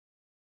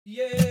Welcome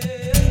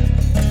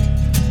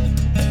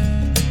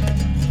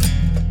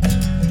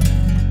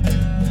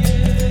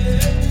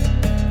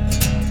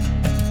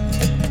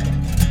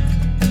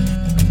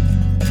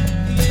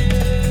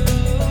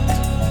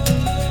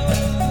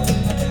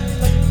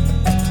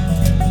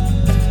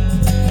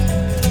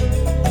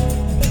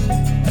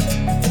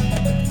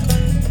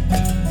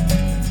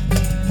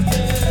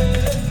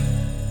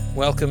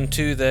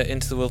to the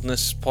Into the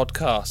Wilderness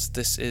podcast.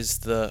 This is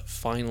the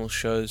final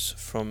shows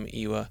from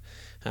Iwa,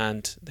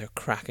 and they're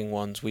cracking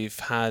ones. We've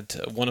had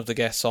one of the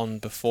guests on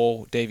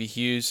before, Davey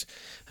Hughes,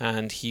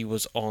 and he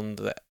was on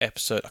the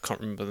episode, I can't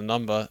remember the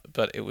number,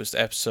 but it was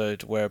the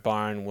episode where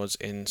Byron was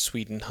in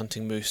Sweden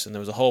hunting moose, and there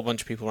was a whole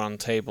bunch of people around the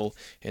table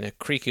in a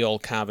creaky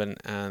old cabin,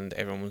 and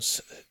everyone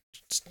was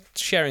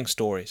sharing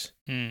stories.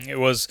 It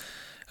was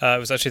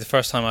actually the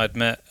first time I'd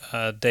met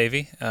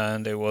Davey,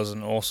 and it was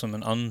an awesome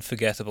and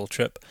unforgettable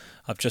trip.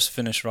 I've just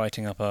finished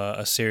writing up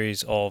a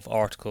series of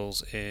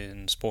articles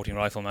in Sporting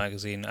Rifle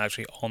magazine,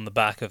 actually on the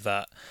back of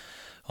that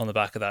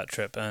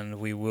trip, and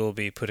we will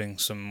be putting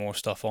some more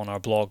stuff on our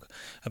blog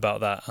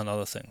about that and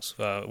other things,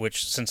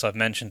 which, since I've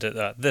mentioned it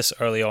this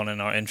early on in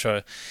our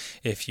intro,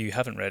 if you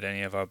haven't read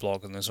any of our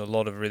blog, and there's a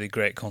lot of really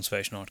great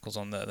conservation articles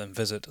on there, then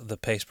visit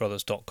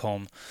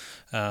thepacebrothers.com,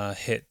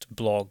 hit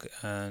blog,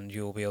 and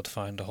you'll be able to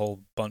find a whole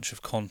bunch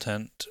of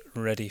content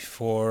ready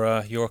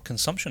for your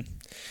consumption.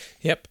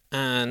 Yep,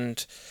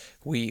 and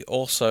we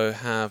also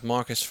have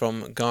Marcus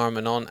from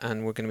Garmin on,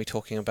 and we're going to be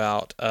talking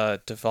about a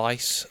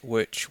device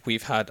which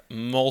we've had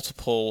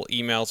multiple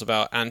emails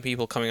about and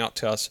people coming up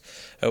to us,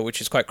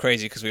 which is quite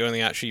crazy because we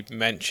only actually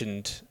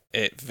mentioned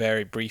it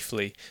very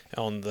briefly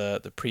on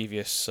the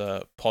previous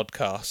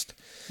podcast.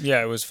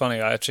 Yeah, it was funny.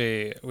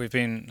 We've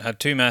had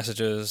two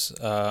messages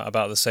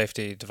about the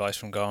safety device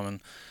from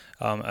Garmin,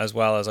 as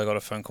well as I got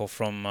a phone call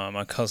from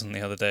my cousin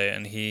the other day,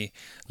 and he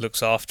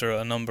looks after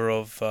a number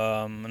of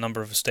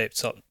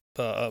estates up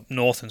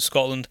north in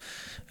Scotland,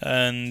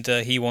 and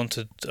he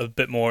wanted a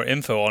bit more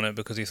info on it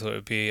because he thought it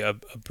would be a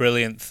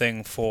brilliant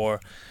thing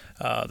for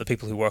the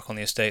people who work on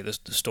the estate, the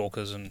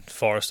stalkers and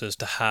foresters,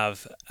 to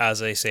have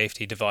as a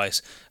safety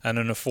device, and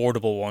an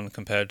affordable one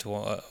compared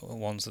to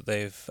ones that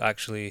they've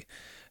actually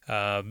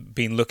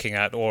been looking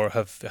at or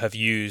have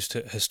used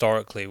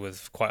historically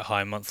with quite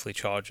high monthly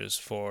charges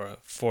for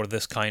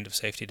this kind of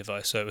safety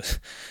device. So it was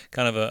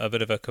kind of a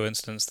bit of a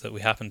coincidence that we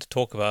happened to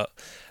talk about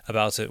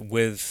it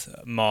with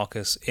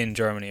Marcus in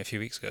Germany a few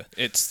weeks ago.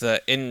 It's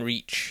the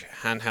InReach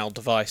handheld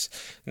device.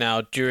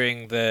 Now,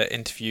 during the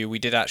interview, we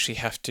did actually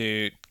have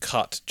to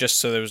cut, just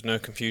so there was no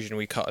confusion,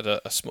 we cut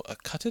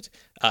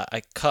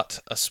I cut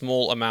a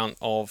small amount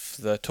of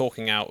the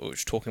talking out, which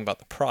was talking about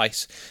the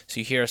price. So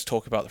you hear us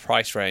talk about the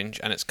price range,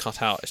 and it's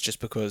cut out. It's just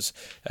because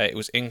it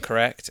was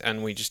incorrect,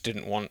 and we just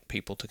didn't want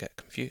people to get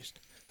confused.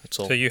 That's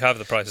all. So you have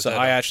the prices. So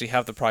I actually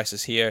have the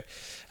prices here,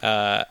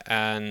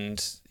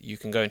 and you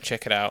can go and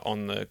check it out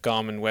on the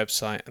Garmin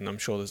website, and I'm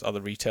sure there's other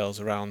retailers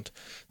around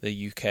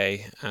the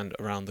UK and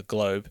around the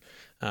globe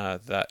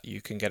that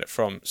you can get it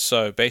from.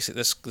 So basically,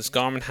 this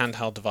Garmin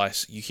handheld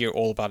device, you hear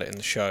all about it in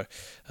the show,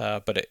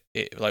 but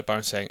it like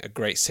Byron's saying, a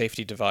great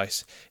safety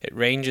device. It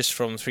ranges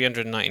from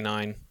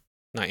 £399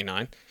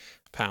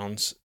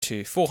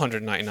 to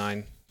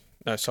 £499.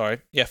 No,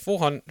 sorry, yeah,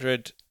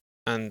 400.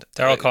 And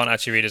Daryl can't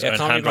actually read his own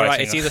handwriting.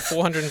 Right. It's either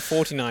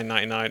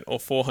 $449.99 or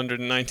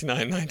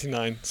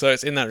 $499.99. So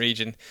it's in that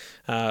region,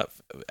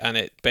 and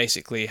it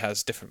basically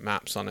has different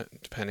maps on it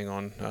depending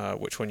on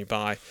which one you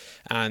buy.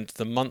 And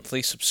the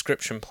monthly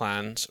subscription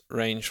plans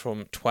range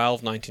from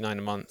 $12.99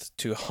 a month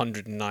to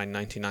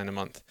 $109.99 a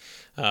month.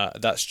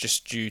 That's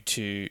just due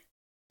to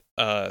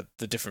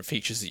the different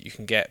features that you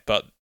can get,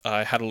 but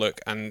I had a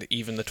look, and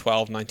even the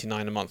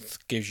 $12.99 a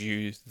month gives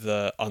you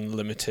the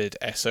unlimited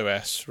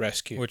SOS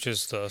rescue, which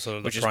is the sort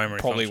of which the primary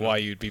is probably function. why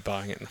you'd be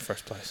buying it in the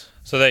first place.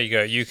 So there you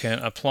go. You can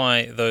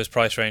apply those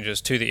price ranges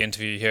to the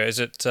interview here. Is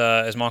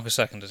Marcus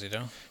second? Is he,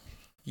 Daryl?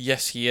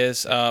 Yes, he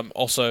is.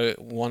 Also,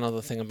 one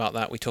other thing about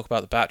that, we talk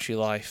about the battery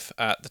life.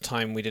 At the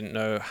time, we didn't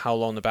know how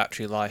long the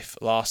battery life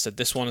lasted.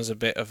 This one is a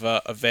bit of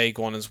a vague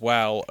one as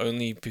well,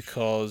 only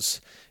because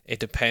it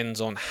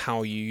depends on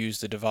how you use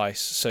the device.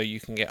 So you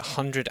can get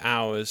 100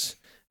 hours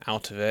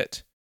out of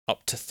it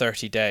up to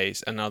 30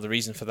 days. And now the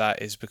reason for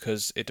that is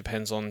because it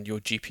depends on your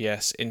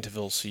GPS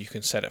intervals. So you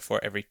can set it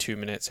for every 2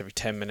 minutes, every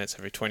 10 minutes,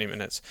 every 20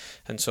 minutes,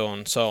 and so on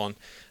and so on.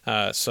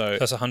 So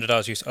that's 100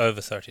 hours use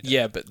over 30 days.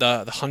 Yeah, but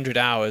the 100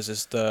 hours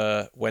is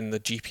when the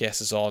GPS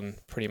is on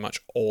pretty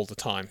much all the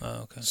time.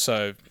 Oh, okay.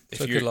 So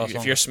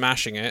if you're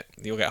smashing it,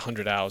 you'll get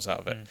 100 hours out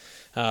of it.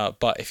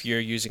 But if you're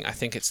using, I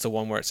think it's the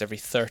one where it's every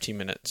 30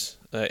 minutes,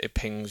 it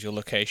pings your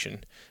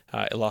location.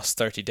 It lasts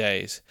 30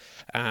 days.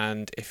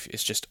 And if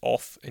it's just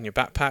off in your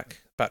backpack,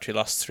 battery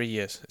lasts 3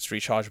 years. It's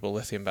rechargeable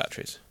lithium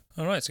batteries.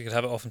 All right, so you can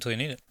have it off until you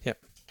need it. Yep.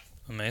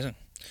 Amazing.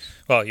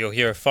 Well, you'll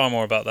hear far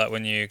more about that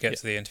when you get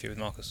to the interview with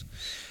Marcus.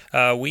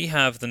 We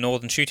have the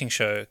Northern Shooting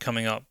Show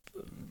coming up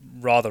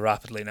rather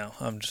rapidly now.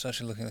 I'm just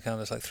actually looking at the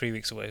calendar; it's like 3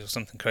 weeks away or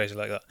something crazy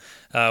like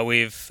that.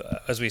 We've,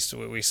 as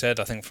we said,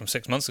 I think from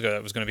 6 months ago,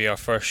 it was going to be our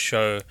first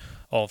show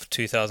of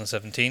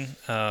 2017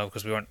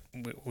 because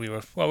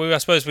I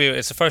suppose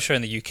it's the first show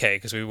in the UK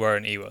because we were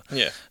in Iwa.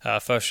 Yeah.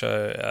 First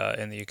show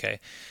in the UK.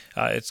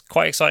 It's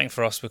quite exciting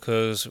for us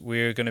because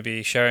we're going to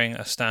be sharing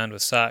a stand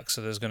with SAC,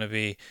 so there's going to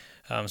be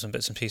some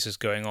bits and pieces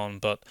going on,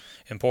 but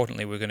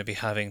importantly we're going to be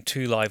having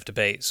 2 live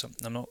debates.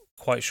 I'm not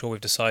quite sure we've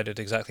decided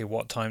exactly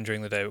what time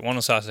during the day, but one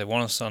on Saturday,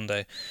 one on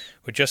Sunday.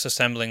 We're just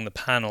assembling the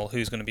panel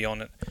who's going to be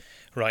on it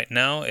right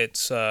now.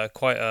 It's it's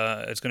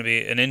going to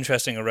be an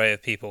interesting array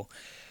of people,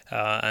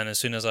 and as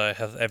soon as I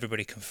have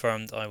everybody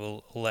confirmed, I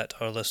will let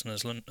our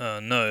listeners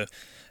know.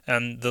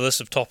 And the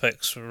list of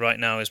topics right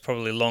now is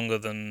probably longer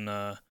than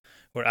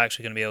we're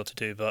actually going to be able to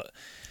do, but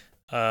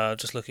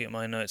just looking at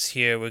my notes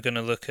here, we're going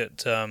to look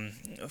at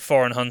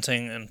foreign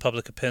hunting and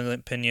public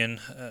opinion,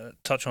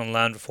 touch on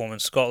land reform in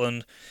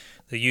Scotland,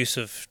 the use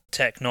of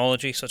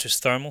technology such as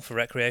thermal for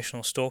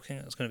recreational stalking.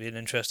 That's going to be an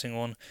interesting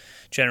one.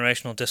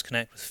 Generational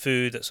disconnect with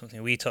food. That's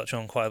something we touch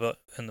on quite a bit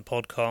in the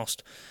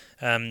podcast.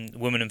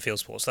 Women in field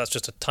sports. That's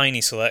just a tiny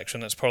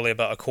selection. That's probably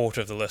about a quarter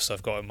of the list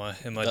I've got in my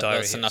diary.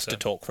 That's enough to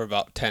talk for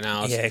about 10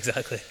 hours. Yeah,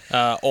 exactly.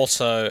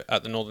 Also,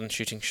 at the Northern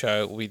Shooting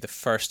Show, will be the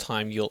first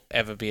time you'll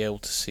ever be able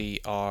to see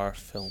our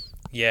film.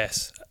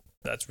 Yes,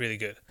 that's really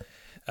good.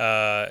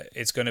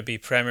 It's going to be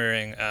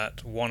premiering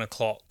at 1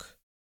 o'clock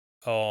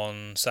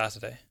on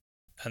Saturday,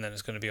 and then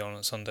it's going to be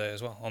on Sunday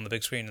as well, on the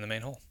big screen in the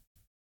main hall.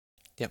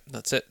 Yep,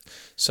 that's it.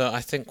 So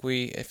I think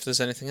if there's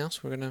anything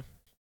else, we're going to...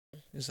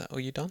 Is that all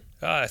you done?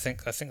 I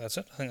think that's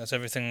it. I think that's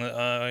everything that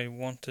I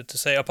wanted to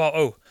say.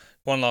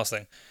 One last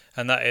thing,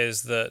 and that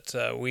is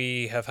that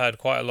we have had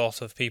quite a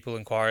lot of people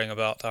inquiring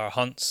about our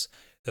hunts.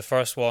 The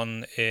first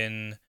one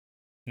in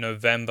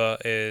November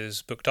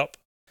is booked up.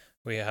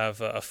 We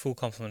have a full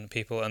complement of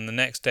people, and the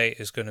next date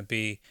is going to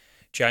be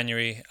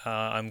January.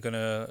 I'm going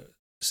to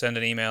send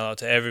an email out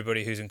to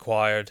everybody who's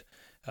inquired,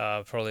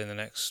 probably in the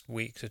next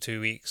week to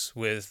 2 weeks,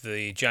 with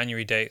the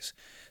January dates.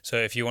 So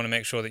if you want to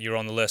make sure that you're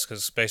on the list,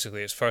 because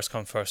basically it's first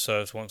come, first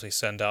served once we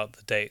send out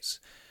the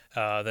dates,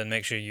 then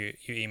make sure you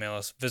email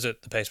us,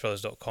 visit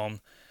thepacebrothers.com,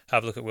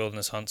 have a look at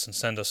Wilderness Hunts, and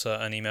send us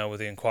an email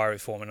with the inquiry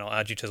form, and I'll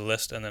add you to the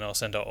list, and then I'll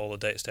send out all the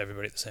dates to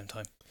everybody at the same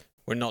time.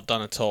 We're not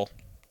done at all.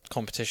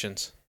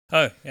 Competitions.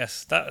 Oh,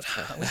 yes. I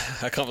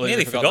can't believe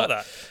nearly we forgot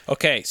that. that.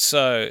 Okay,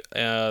 so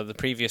the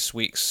previous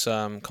week's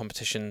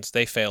competitions,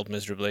 they failed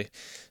miserably.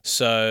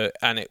 So,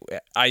 and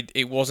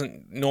it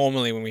wasn't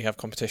normally when we have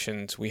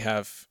competitions, we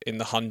have in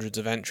the hundreds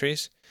of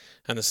entries,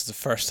 and this is the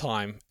first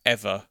time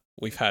ever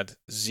we've had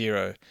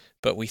 0.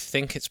 But we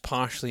think it's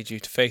partially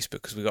due to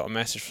Facebook because we got a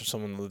message from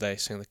someone the other day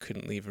saying they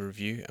couldn't leave a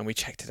review, and we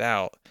checked it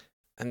out,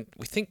 and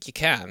we think you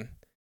can.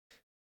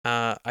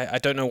 I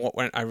don't know what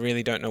went. I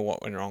really don't know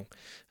what went wrong.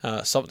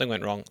 Something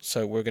went wrong,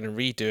 so we're going to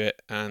redo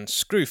it and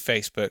screw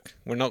Facebook.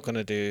 We're not going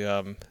to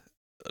do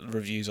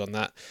reviews on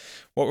that.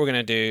 What we're going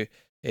to do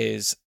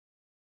is,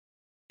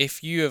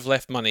 if you have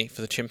left money for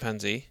the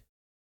chimpanzee,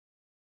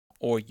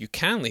 or you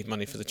can leave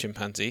money for the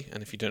chimpanzee,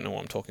 and if you don't know what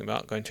I'm talking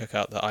about, go and check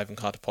out the Ivan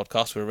Carter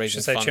podcast. We're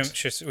raising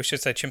funds. We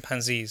should say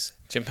chimpanzees.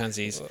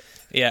 Chimpanzees.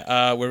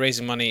 Yeah, we're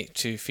raising money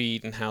to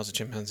feed and house a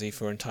chimpanzee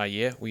for an entire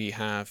year. We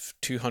have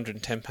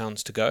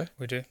 £210 to go.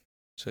 We do.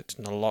 So it's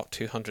not a lot,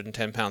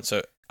 £210.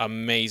 So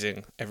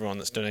amazing, everyone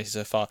that's donated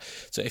so far.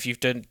 So if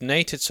you've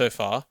donated so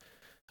far,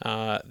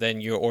 then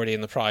you're already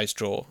in the prize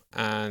draw.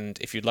 And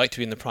if you'd like to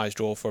be in the prize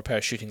draw for a pair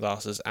of shooting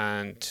glasses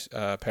and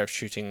a pair of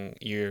shooting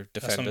ear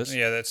defenders.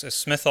 That's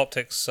Smith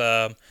Optics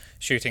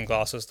shooting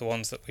glasses, the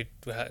ones that we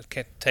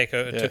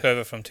took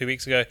over from 2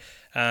 weeks ago,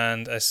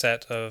 and a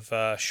set of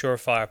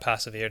Surefire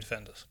passive ear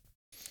defenders.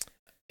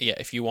 Yeah,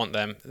 if you want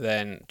them,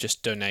 then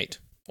just donate.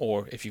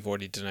 Or if you've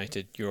already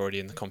donated, you're already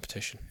in the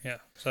competition. Yeah,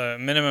 so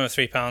minimum of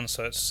 £3,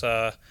 so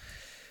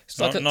it's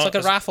like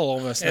a raffle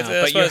almost now,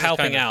 but you're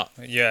helping out.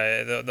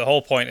 Yeah, the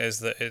whole point is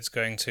that it's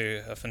going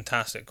to a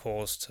fantastic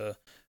cause to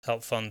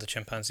help fund the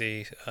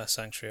chimpanzee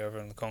sanctuary over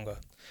in the Congo.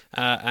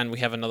 And we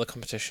have another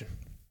competition.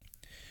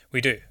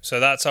 We do.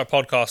 So that's our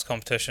podcast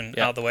competition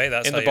out of the way.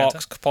 That's in the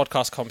box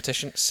podcast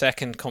competition,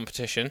 second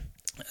competition.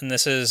 And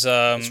this is...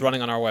 it's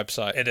running on our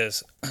website. It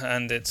is.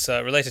 And it's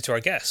related to our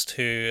guest,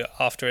 who,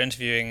 after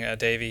interviewing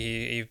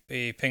Davey,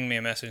 he pinged me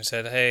a message and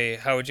said, hey,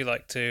 how would you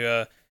like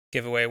to...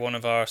 give away one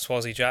of our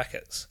Swazi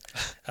jackets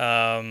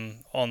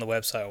on the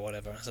website or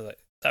whatever. So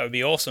that would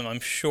be awesome. I'm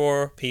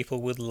sure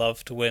people would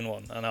love to win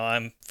one. I know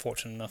I'm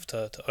fortunate enough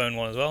to own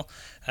one as well,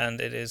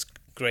 and it is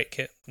great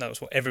kit. That was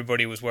what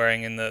everybody was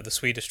wearing in the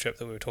Swedish trip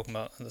that we were talking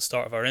about at the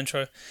start of our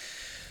intro.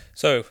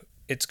 So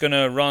it's going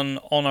to run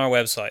on our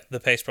website,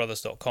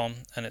 thepacebrothers.com,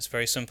 and it's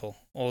very simple.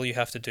 All you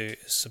have to do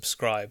is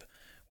subscribe.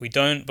 We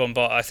don't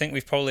bombard. I think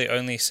we've probably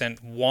only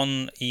sent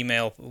one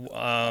email.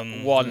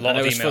 One, lot and it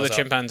of was for the emails out.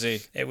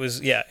 chimpanzee. It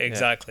was, yeah,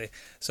 exactly.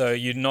 So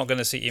you're not going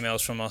to see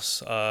emails from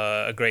us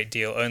a great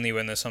deal, only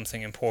when there's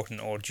something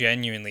important or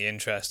genuinely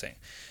interesting.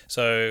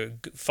 So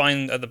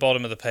find at the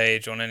bottom of the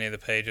page, on any of the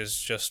pages,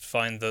 just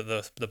find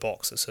the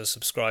box that says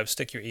subscribe,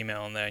 stick your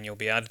email on there, and you'll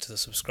be added to the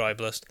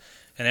subscribe list.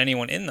 And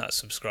anyone in that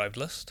subscribe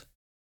list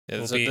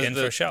will be in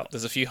for a shout.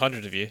 There's a few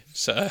hundred of you,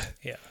 so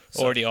yeah,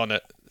 already on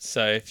it.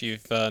 So if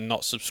you've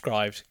not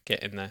subscribed,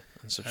 get in there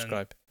and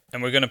subscribe.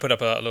 And we're going to put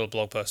up a little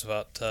blog post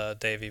about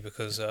Davey,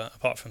 because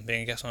apart from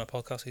being a guest on our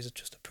podcast, he's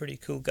just a pretty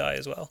cool guy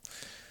as well.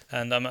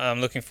 And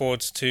I'm looking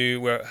forward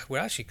to we're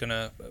actually going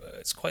to.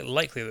 It's quite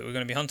likely that we're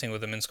going to be hunting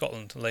with him in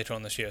Scotland later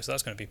on this year. So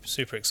that's going to be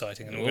super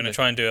exciting. And we're going to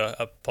try and do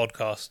a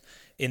podcast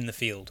in the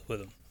field with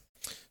him.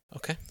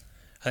 Okay.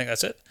 I think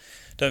that's it.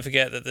 Don't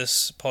forget that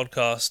this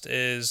podcast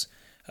is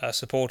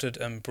supported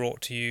and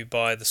brought to you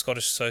by the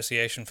Scottish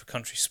Association for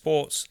Country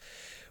Sports.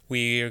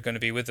 We are going to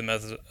be with them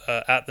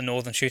at the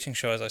Northern Shooting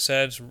Show, as I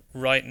said.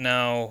 Right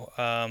now,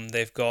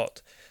 they've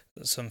got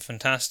some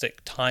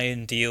fantastic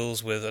tie-in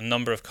deals with a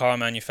number of car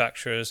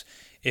manufacturers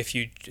if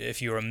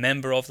you're a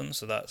member of them,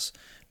 so that's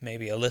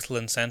maybe a little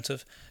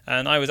incentive.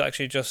 And I was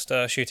actually just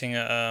shooting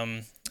at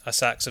a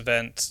SACS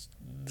event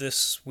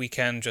this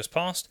weekend just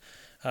past,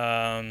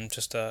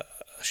 just a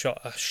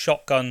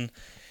shotgun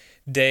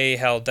day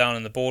held down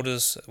in the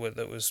Borders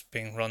that was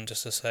being run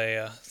just to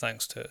say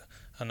thanks to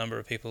a number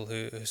of people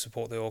who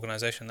support the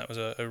organisation. That was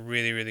a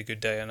really, really good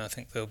day, and I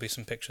think there'll be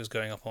some pictures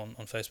going up on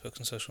Facebook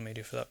and social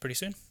media for that pretty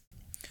soon.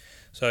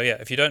 So yeah,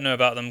 if you don't know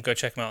about them, go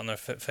check them out on their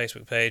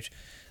Facebook page.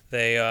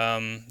 They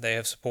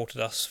have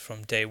supported us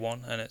from day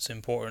one, and it's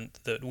important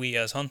that we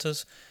as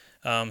hunters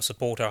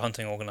support our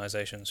hunting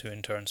organisations, who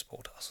in turn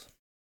support us.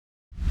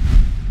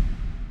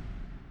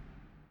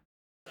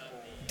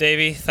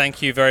 Davey,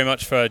 thank you very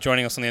much for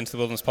joining us on the Into the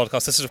Wilderness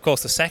podcast. This is, of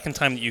course, the second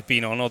time that you've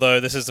been on,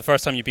 although this is the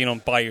first time you've been on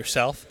by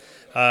yourself.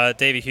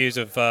 Davey Hughes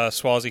of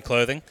Swazi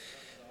Clothing.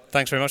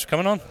 Thanks very much for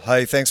coming on.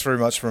 Hey, thanks very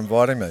much for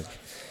inviting me.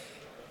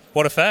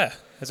 What a fair.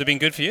 Has it been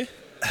good for you?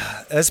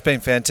 It's been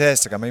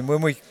fantastic. I mean,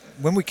 when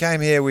we came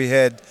here, we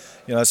had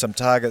some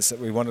targets that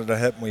we wanted to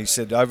hit, and we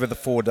said over the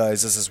 4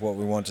 days, this is what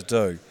we want to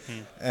do.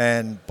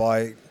 And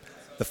by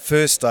the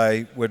first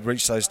day, we'd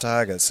reached those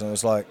targets, and it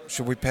was like,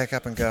 should we pack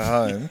up and go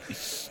home,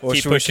 or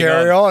should we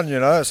carry on?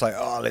 It's like,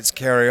 let's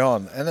carry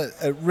on. And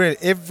it really,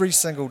 every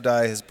single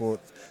day has brought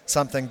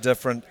something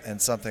different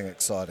and something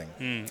exciting.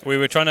 We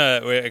were trying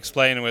to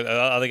explain with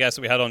other guests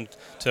that we had on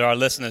to our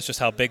listeners just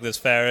how big this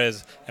fair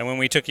is, and when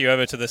we took you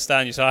over to the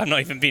stand, you said, I've not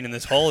even been in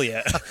this hall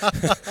yet.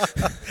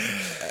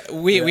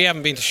 We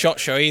haven't been to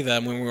SHOT Show either,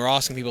 and when we were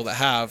asking people that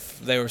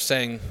have, they were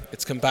saying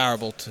it's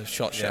comparable to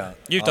SHOT Show. Yeah.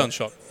 You've done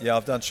SHOT? Yeah,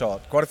 I've done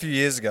SHOT quite a few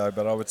years ago,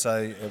 but I would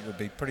say it would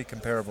be pretty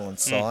comparable in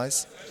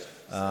size.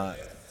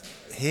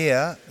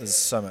 Here, there's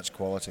so much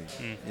quality.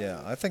 Yeah,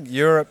 I think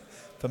Europe,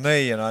 for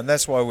me, and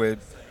that's why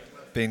we've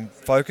been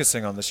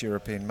focusing on this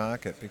European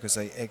market, because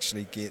they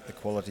actually get the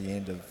quality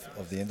end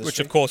of the industry. Which,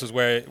 of course, is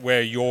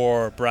where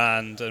your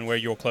brand and where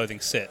your clothing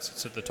sits.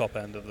 It's at the top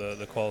end of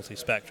the quality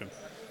spectrum.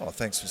 Oh,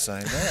 thanks for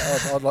saying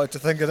that. I'd like to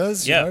think it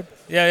is. Yeah,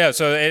 yeah.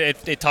 So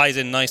it ties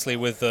in nicely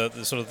with the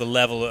sort of the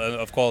level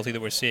of quality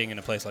that we're seeing in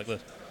a place like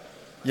this.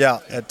 Yeah,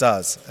 it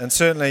does. And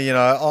certainly,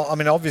 I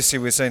mean, obviously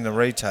we're seeing the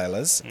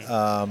retailers,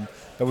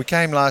 but we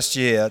came last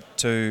year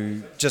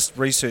to just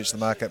research the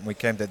market, and we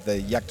came to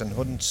the Jagd &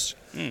 Hunds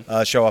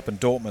show up in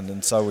Dortmund,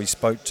 and so we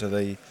spoke to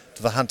the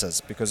hunters,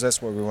 because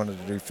that's what we wanted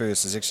to do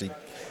first, is actually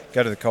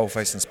go to the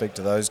coalface and speak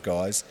to those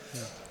guys.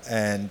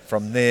 And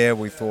from there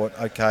we thought,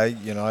 okay,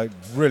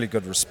 really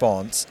good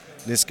response.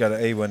 Let's go to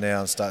IWA now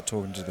and start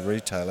talking to the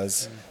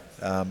retailers.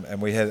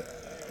 And we had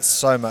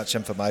so much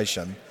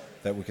information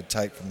that we could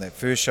take from that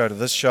first show to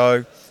this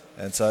show.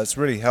 And so it's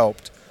really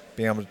helped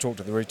being able to talk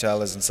to the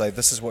retailers and say,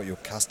 this is what your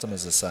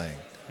customers are saying.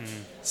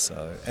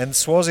 So, and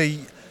Swazi,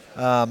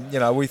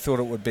 we thought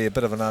it would be a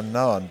bit of an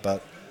unknown,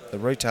 but the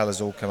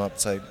retailers all come up and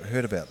say,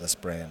 heard about this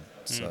brand.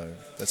 So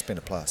that's been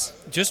a plus.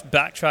 Just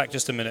backtrack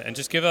just a minute and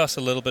just give us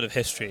a little bit of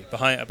history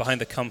behind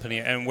the company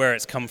and where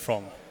it's come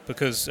from.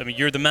 Because, I mean,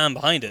 you're the man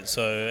behind it,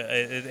 so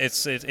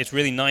it's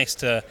really nice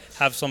to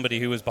have somebody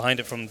who was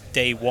behind it from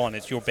day one.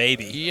 It's your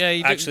baby. Yeah,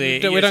 we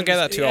don't get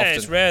that too often.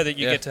 It's rare that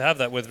you get to have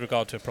that with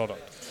regard to a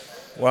product.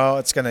 Well,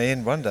 it's going to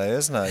end one day,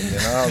 isn't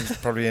it? I'll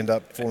probably end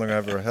up falling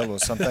over a hill or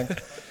something.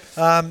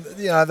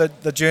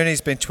 The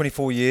journey's been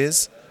 24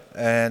 years.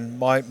 And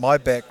my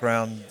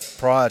background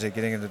prior to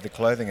getting into the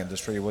clothing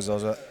industry was I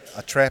was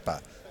a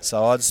trapper.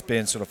 So I'd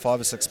spend sort of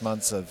 5 or 6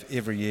 months of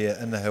every year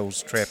in the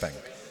hills trapping.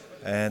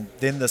 And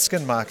then the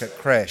skin market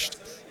crashed,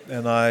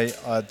 and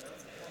I'd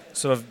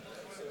sort of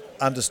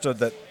understood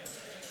that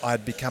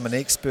I'd become an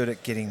expert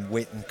at getting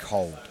wet and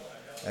cold.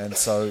 And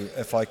so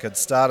if I could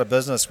start a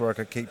business where I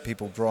could keep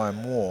people dry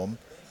and warm,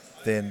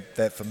 then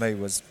that for me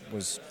was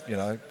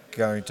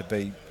going to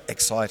be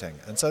exciting.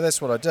 And so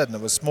that's what I did, and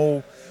it was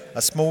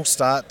a small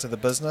start to the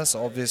business,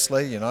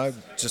 obviously. I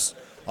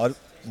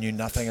knew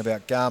nothing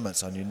about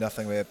garments, I knew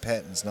nothing about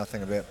patterns,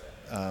 nothing about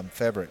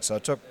fabric. So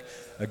it took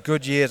a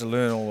good year to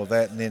learn all of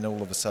that, and then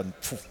all of a sudden,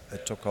 poof,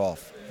 it took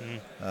off.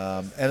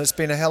 And it's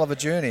been a hell of a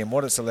journey, and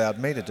what it's allowed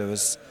me to do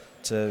is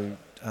to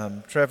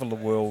travel the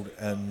world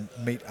and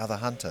meet other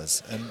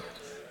hunters. And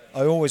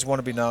I always want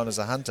to be known as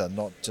a hunter,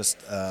 not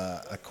just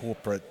a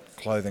corporate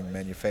clothing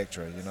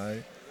manufacturer, you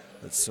know.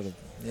 It's sort of,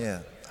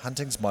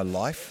 hunting's my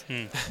life.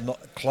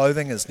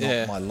 Clothing is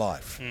not my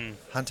life.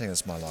 Hunting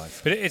is my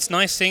life. But it's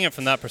nice seeing it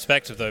from that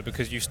perspective, though,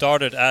 because you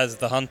started as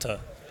the hunter,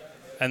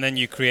 and then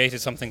you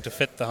created something to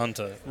fit the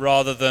hunter,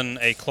 rather than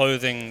a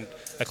clothing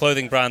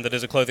brand that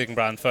is a clothing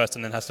brand first,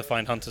 and then has to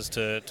find hunters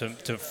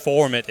to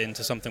form it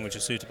into something which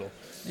is suitable.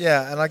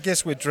 Yeah, and I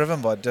guess we're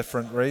driven by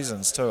different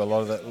reasons too. A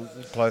lot of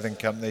the clothing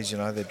companies, you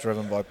know, they're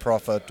driven by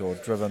profit or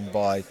driven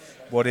by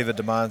whatever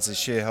demands the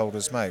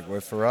shareholders make.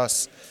 Where for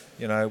us,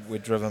 you know, we're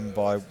driven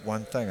by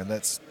one thing, and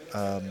that's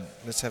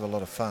let's have a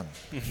lot of fun.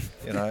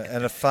 You know,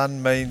 and if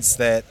fun means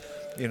that,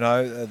 you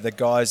know, the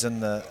guys in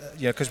the,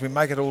 you know, because we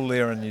make it all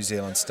there in New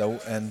Zealand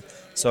still, and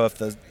so if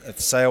the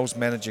sales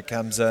manager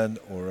comes in,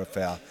 or if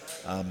our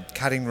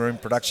cutting room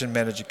production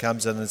manager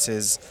comes in and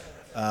says,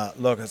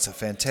 look, it's a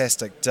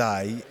fantastic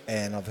day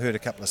and I've heard a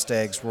couple of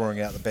stags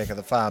roaring out the back of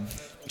the farm,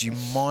 do you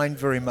mind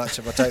very much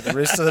if I take the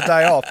rest of the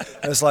day off?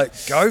 And it's like,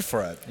 go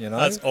for it, you know.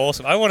 That's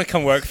awesome. I want to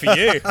come work for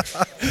you.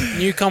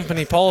 New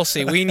company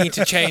policy. We need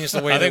to change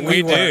the way that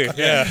we work.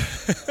 do. Yeah.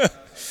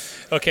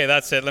 Okay,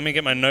 that's it. Let me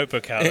get my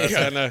notebook out. That's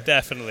Yeah, I know.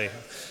 Definitely.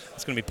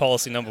 That's going to be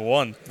policy number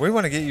 1. We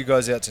want to get you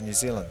guys out to New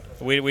Zealand.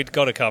 We'd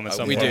got to come at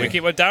some we point.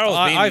 do. Well, Daryl's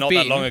I've been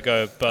not that long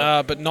ago,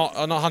 but not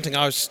hunting.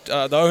 I was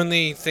the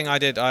only thing I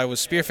did. I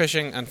was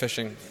spearfishing and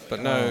fishing, but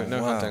no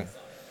wow. hunting.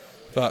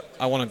 But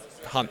I want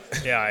to hunt.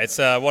 yeah, it's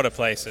what a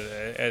place.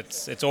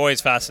 It's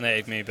always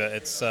fascinated me, but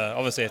it's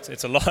obviously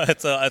it's a lot.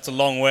 It's a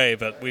long way,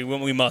 but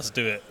we must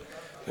do it.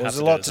 Well, there's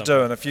a lot to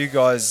do, and if you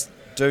guys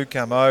do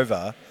come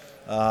over,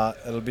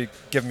 it'll be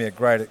give me a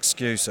great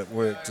excuse at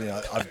work. You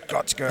know, I've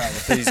got to go out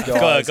with these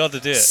guys. got to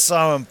do it. It's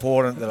so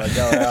important that I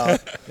go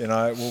out. You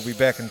know, we'll be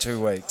back in 2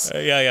 weeks.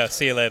 Yeah.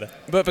 See you later.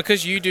 But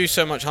because you do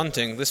so much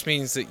hunting, this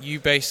means that you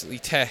basically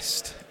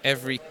test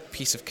every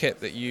piece of kit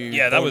that you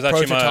that was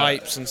actually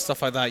prototypes and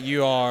stuff like that.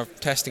 You are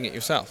testing it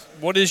yourself.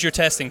 What is your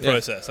testing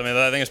process? I mean,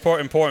 I think it's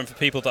important for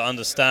people to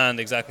understand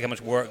exactly how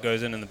much work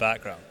goes in the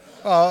background.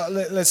 Oh,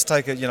 let's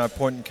take a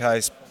point in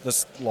case.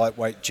 This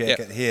lightweight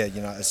jacket here,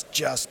 you know, it's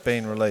just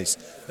been released.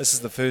 This is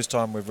the first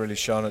time we've really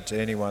shown it to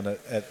anyone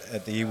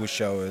at the IWA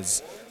show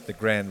as the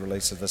grand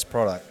release of this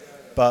product.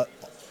 But,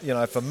 you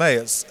know, for me,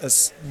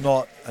 it's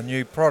not a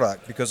new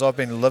product because I've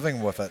been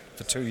living with it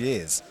for 2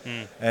 years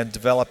and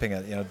developing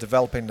it. You know,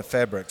 developing the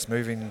fabrics,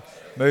 moving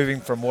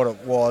from what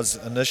it was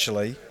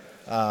initially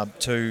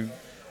to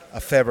a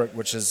fabric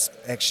which has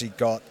actually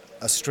got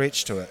a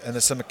stretch to it, and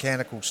it's a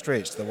mechanical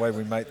stretch. The way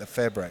we make the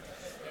fabric,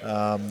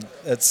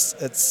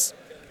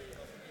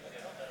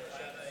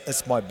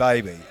 it's my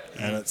baby,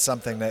 and it's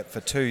something that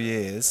for 2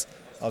 years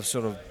I've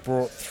sort of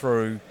brought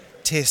through,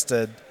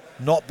 tested,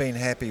 not been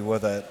happy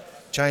with it,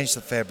 changed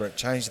the fabric,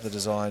 changed the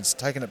designs,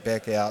 taken it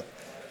back out,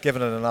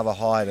 given it another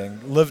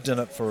hiding, lived in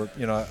it for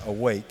a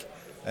week,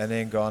 and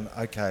then gone,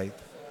 okay,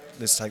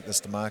 let's take this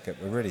to market,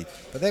 we're ready.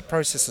 But that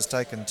process has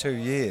taken 2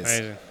 years.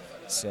 Amazing.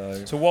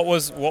 So what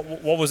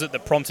was it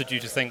that prompted you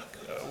to think,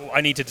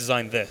 I need to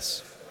design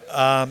this?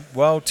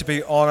 Well, to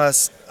be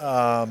honest,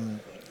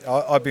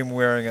 I've been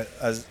wearing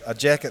a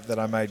jacket that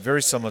I made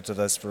very similar to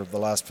this for the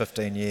last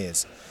 15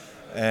 years.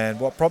 And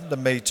what prompted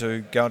me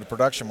to go into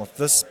production with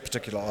this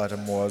particular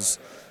item was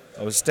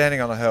I was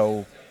standing on a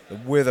hill, the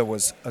weather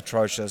was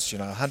atrocious,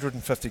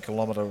 150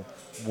 kilometre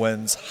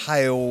winds,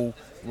 hail,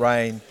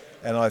 rain,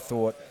 and I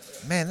thought,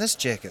 man, this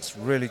jacket's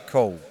really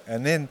cool.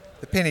 And then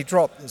the penny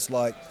dropped. It's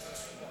like,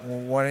 well,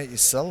 why don't you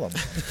sell them?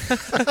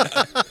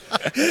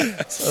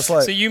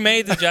 So you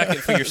made the jacket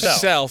for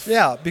yourself?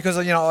 Yeah, because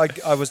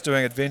I was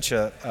doing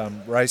adventure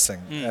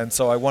racing, and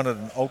so I wanted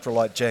an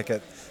ultralight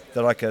jacket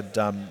that I could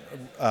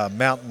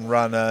mountain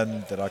run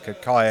in, that I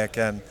could kayak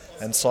in,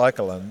 and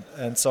cycle in.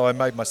 And so I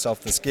made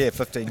myself this gear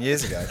 15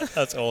 years ago.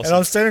 That's awesome. And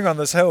I'm standing on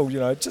this hill,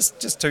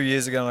 just 2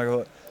 years ago, and I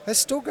thought, it's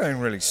still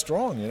going really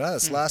strong.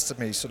 It's lasted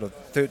me sort of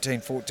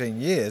 13, 14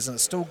 years, and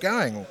it's still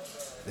going.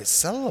 Let's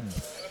sell them.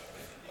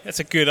 That's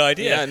a good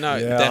idea. Yeah, no,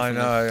 yeah,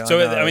 definitely. I So,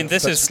 know. I mean,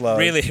 this is slow.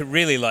 really,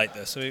 really like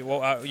this. So,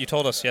 you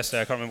told us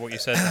yesterday, I can't remember what you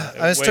said.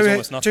 And it's weighs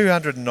almost nothing.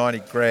 290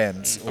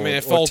 grams. I mean,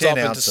 it or folds 10 up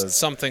ounces. into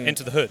something.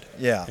 Into the hood.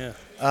 Yeah.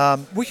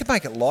 We could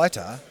make it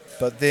lighter,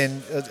 but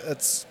then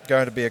it's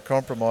going to be a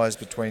compromise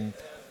between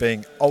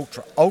being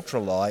ultra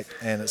light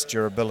and its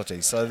durability.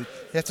 So you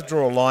have to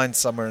draw a line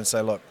somewhere and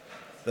say, look,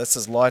 that's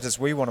as light as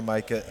we want to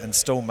make it and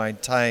still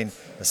maintain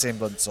a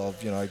semblance of,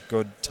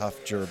 good,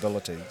 tough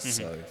durability. Mm-hmm.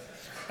 So.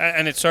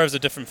 And it serves a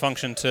different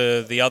function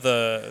to the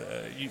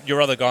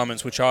your other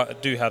garments, which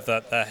do have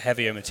that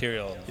heavier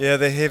material. Yeah,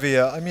 they're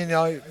heavier. I mean,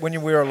 when you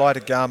wear a lighter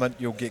garment,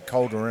 you'll get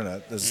colder in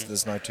it.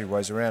 There's no two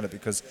ways around it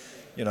because,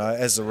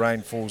 as the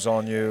rain falls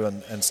on you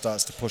and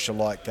starts to push a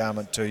light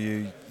garment to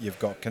you, you've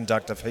got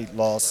conductive heat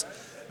loss,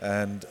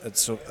 and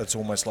it's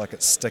almost like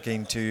it's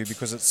sticking to you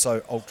because it's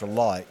so ultra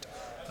light.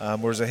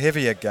 Whereas a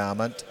heavier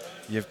garment,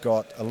 you've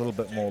got a little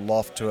bit more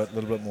loft to it, a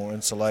little bit more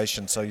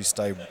insulation, so you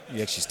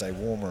actually stay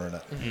warmer in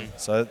it.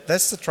 So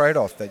that's the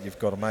trade-off that you've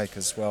got to make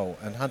as well.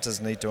 And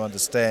hunters need to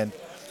understand,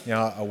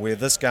 I wear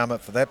this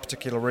garment for that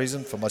particular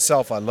reason. For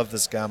myself, I love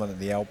this garment in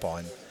the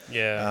alpine.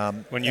 Yeah.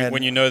 When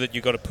you know that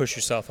you've got to push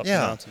yourself up the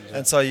mountains.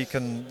 And so you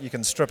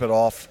can strip it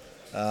off,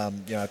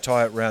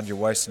 tie it around your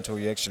waist until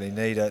you actually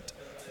need it.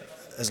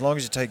 As long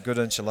as you take good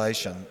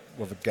insulation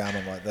with a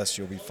garment like this,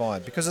 you'll be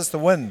fine, because it's the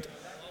wind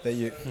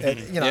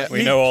that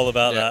we know all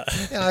about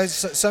that.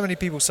 So many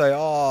people say,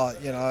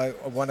 I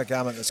want a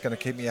garment that's going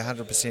to keep me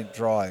 100%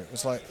 dry.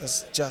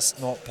 It's just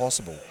not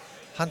possible.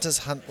 Hunters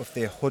hunt with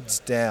their hoods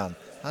down.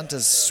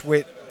 Hunters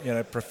sweat,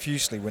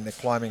 profusely when they're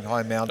climbing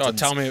high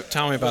mountains. Oh,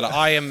 tell me about it.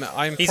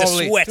 I'm He's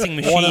probably a sweating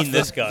machine, one of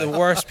this guy. The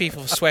worst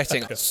people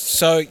sweating.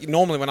 So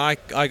normally when I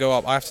go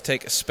up, I have to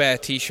take a spare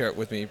T-shirt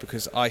with me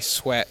because I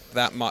sweat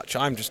that much.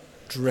 I'm just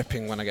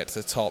dripping when I get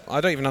to the top.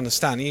 I don't even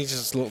understand. You need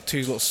just two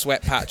little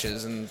sweat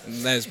patches, and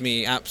there's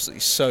me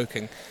absolutely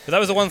soaking. But that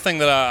was the one thing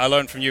that I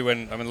learned from you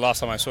the last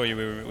time I saw you,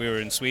 we were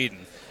in Sweden,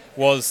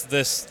 was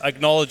this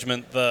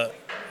acknowledgement that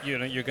you're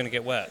going to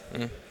get wet.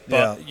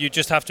 But you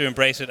just have to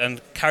embrace it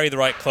and carry the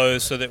right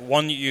clothes so that,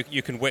 one,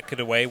 you can wick it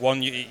away,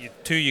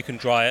 two, you can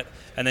dry it,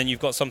 and then you've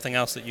got something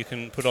else that you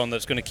can put on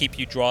that's going to keep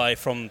you dry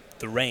from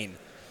the rain.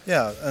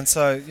 Yeah, and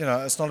so,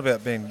 it's not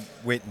about being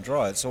wet and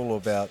dry. It's all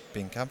about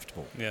being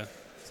comfortable. Yeah.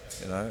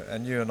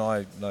 And you and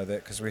I know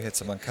that because we had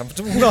some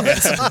uncomfortable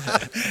nights.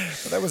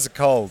 But that was a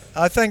cold.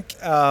 I think,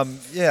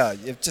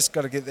 you've just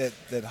got to get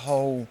that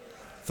whole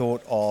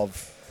thought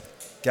of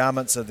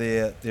garments are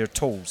their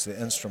tools, their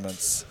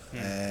instruments,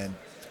 and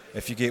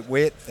if you get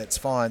wet, that's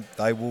fine.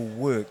 They will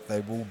work. They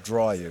will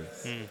dry you,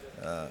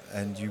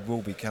 and you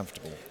will be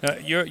comfortable.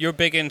 You're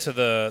big into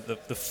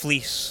the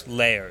fleece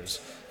layers.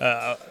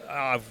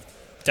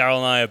 Daryl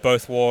and I have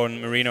both worn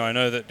merino. I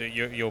know that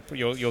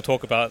you'll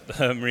talk about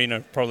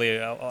merino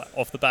probably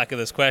off the back of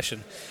this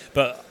question,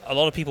 but a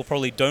lot of people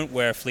probably don't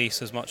wear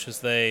fleece as much as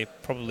they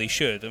probably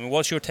should.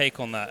 What's your take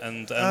on that,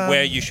 and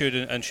where you should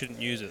and shouldn't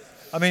use it?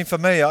 For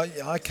me,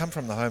 I come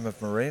from the home of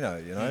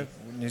merino.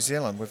 New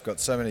Zealand, we've got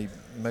so many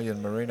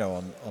million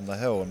merino on the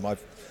hill, and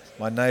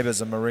my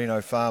neighbours are merino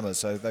farmers,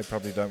 so they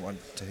probably don't want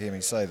to hear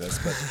me say this,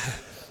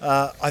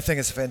 but I think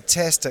it's a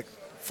fantastic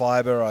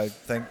fibre. I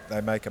think they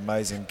make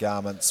amazing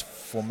garments.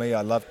 For me,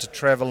 I love to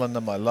travel in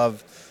them. I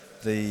love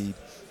the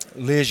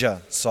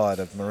leisure side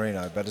of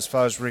merino, but as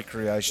far as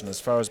recreation, as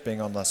far as being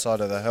on the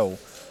side of the hill,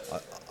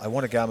 I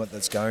want a garment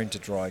that's going to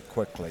dry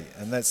quickly,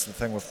 and that's the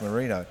thing with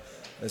merino.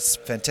 It's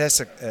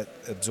fantastic at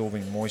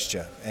absorbing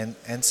moisture and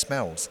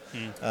smells,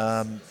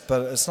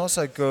 but it's not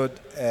so good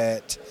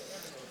at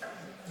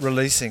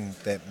releasing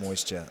that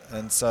moisture,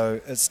 and so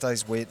it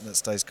stays wet and it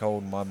stays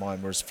cold in my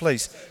mind. Whereas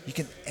fleece, you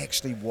can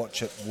actually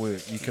watch it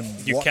work. You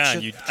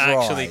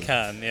actually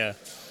can, yeah,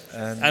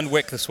 and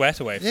wick the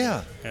sweat away.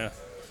 Yeah.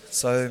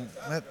 So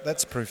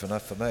that's proof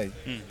enough for me.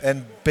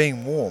 And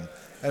being warm,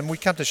 and we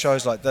come to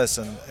shows like this,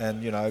 and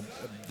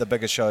the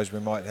bigger shows we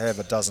might have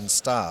a dozen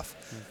staff,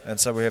 and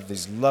so we have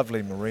these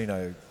lovely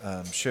merino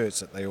shirts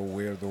that they all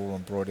wear. They're all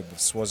embroidered with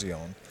Swazi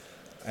on.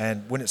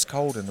 And when it's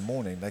cold in the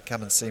morning, they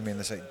come and see me and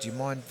they say, "Do you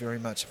mind very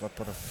much if I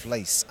put a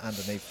fleece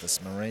underneath this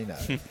merino?"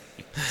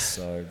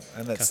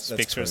 And that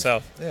speaks for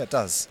itself. Yeah, it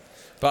does.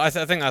 But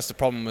I think that's the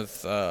problem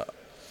with a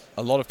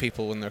lot of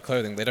people in their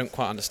clothing. They don't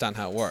quite understand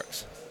how it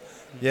works.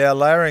 Yeah,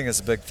 layering is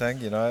a big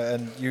thing,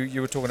 and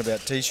you were talking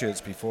about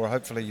T-shirts before.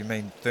 Hopefully you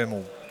mean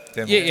thermal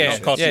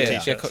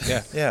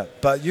T-shirts. Yeah,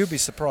 but you'd be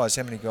surprised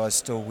how many guys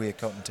still wear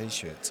cotton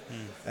T-shirts,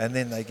 and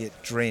then they get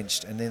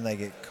drenched, and then they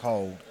get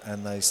cold,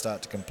 and they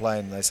start to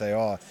complain, and they say,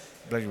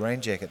 bloody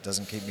rain jacket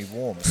doesn't keep me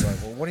warm. It's like,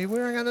 well, what are you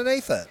wearing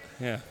underneath it?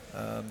 Yeah.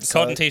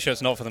 Cotton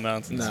T-shirt's not for the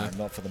mountains. No,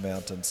 not for the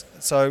mountains.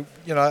 So,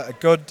 a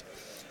good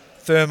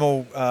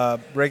thermal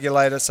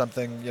regulator,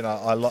 something,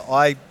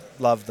 I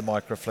love the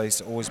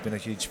microfleece, always been a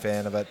huge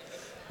fan of it.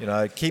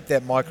 Keep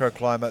that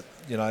microclimate,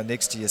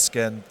 next to your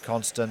skin,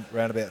 constant,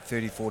 around about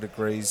 34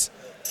 degrees,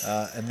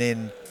 and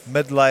then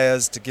mid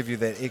layers to give you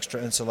that extra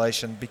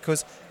insulation,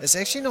 because it's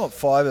actually not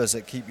fibres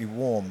that keep you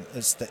warm,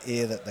 it's the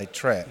air that they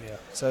trap. Yeah.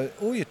 So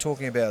all you're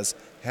talking about is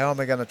how am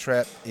I going to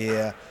trap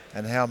air,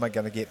 and how am I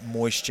going to get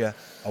moisture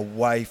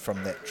away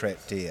from that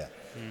trapped air.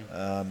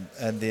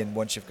 And then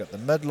once you've got the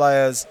mid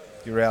layers,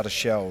 you're out of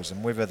shells,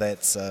 and whether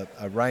that's a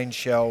rain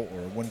shell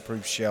or a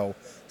windproof shell,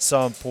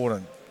 so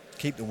important.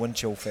 Keep the wind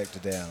chill factor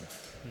down.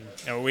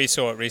 We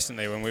saw it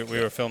recently when we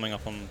were filming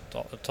up on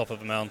the top of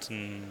a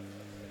mountain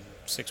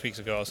 6 weeks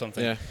ago or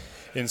something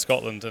in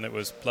Scotland, and it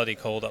was bloody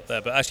cold up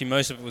there. But actually,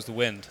 most of it was the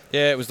wind.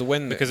 Yeah, it was the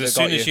wind. Because as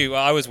soon as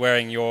I was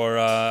wearing your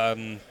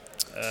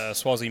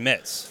Swazi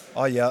mitts.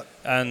 Oh yeah.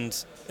 And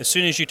as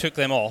soon as you took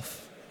them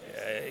off,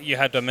 you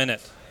had a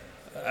minute,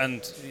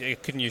 and you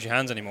couldn't use your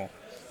hands anymore.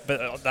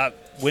 But that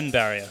wind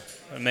barrier,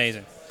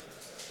 amazing.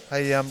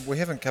 Hey, we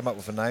haven't come up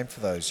with a name for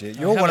those yet.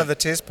 You're one of the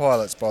test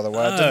pilots, by the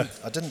way.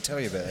 I didn't tell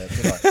you about that,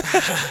 did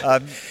I?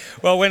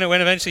 Well, when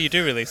eventually you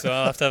do release, so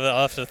I'll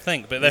have to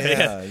think. But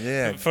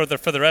yeah. For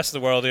the rest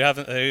of the world who are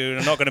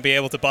not going to be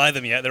able to buy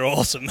them yet, they're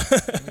awesome.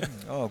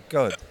 Oh,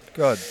 good.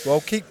 Well,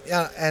 keep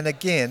and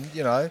again,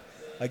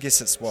 I guess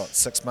it's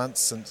 6 months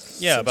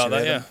since. About you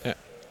that. had them. Yeah.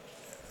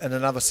 In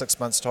another 6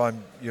 months'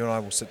 time, you and I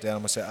will sit down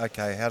and we'll say,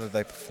 okay, how did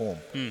they perform?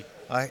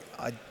 I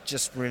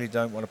just really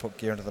don't want to put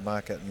gear into the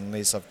market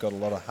unless I've got a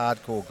lot of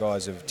hardcore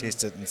guys who've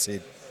tested it and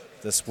said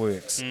this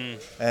works.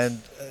 And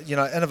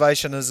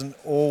innovation isn't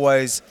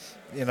always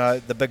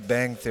the Big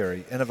Bang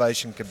theory.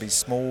 Innovation can be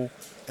small,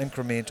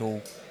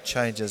 incremental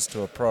changes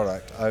to a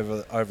product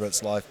over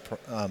its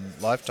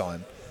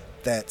lifetime.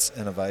 That's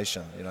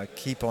innovation.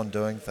 Keep on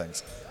doing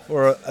things.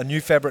 Or a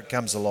new fabric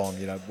comes along.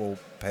 Well,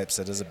 perhaps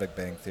it is a Big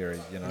Bang theory.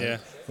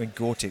 When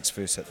Gore-Tex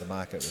first hit the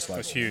market, it was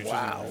like, it's huge,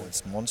 wow,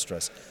 it's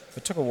monstrous.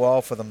 It took a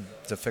while for them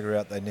to figure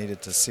out they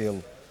needed to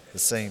seal the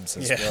seams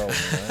as well.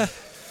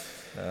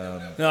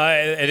 No,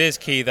 it is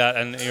key that,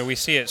 and we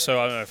see it. So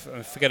I don't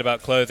know, forget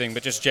about clothing,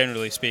 but just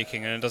generally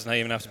speaking, and it doesn't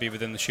even have to be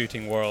within the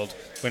shooting world.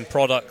 When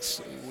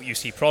you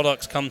see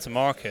products come to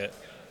market,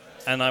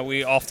 and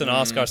we often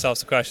ask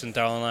ourselves the question,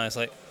 Darryl and I, it's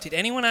like, did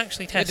anyone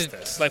actually test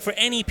this? Like for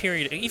any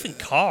period, even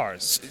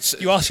cars,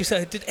 you ask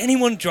yourself, did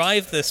anyone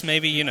drive this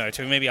maybe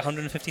to maybe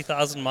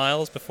 150,000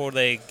 miles before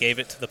they gave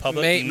it to the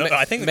public?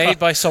 I think made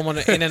by someone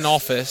in an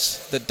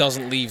office that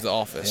doesn't leave the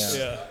office.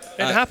 Yeah.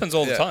 It happens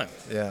all the time.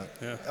 Yeah.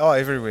 Oh,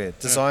 everywhere.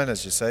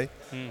 Designers, you see.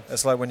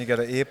 It's like when you go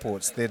to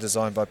airports, they're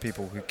designed by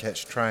people who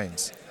catch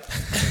trains,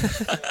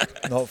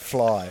 not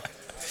fly.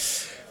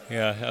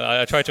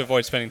 Yeah, I try to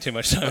avoid spending too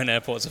much time in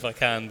airports if I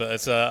can, but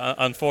it's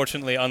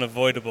unfortunately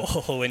unavoidable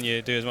when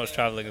you do as much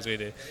travelling as we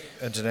do.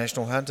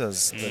 International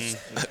hunters.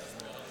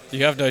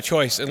 You have no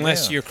choice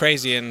unless you're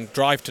crazy and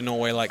drive to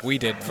Norway like we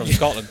did from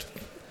Scotland.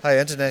 Hey,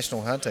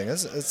 international hunting,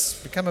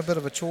 it's become a bit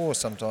of a chore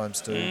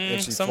sometimes to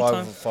actually fly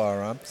with a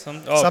firearm.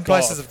 Some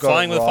places have got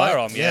flying it with a right.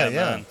 firearm,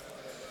 man.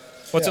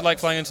 What's it like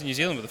flying into New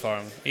Zealand with a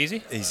firearm?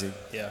 Easy? Easy.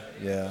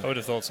 Yeah. I would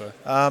have thought so.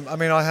 I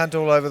hunt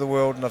all over the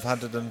world, and I've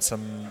hunted in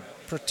some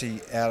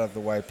pretty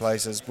out-of-the-way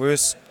places.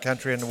 Worst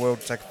country in the world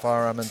to take a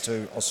firearm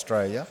into,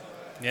 Australia.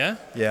 Yeah?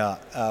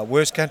 Yeah.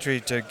 Worst country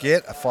to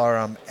get a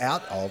firearm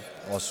out of,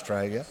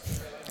 Australia.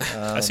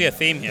 I see a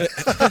theme here.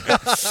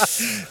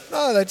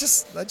 No, they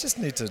just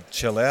need to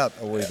chill out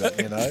a wee bit,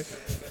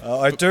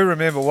 I do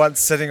remember once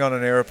sitting on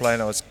an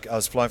aeroplane. I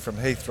was flying from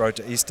Heathrow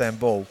to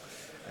Istanbul,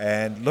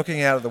 and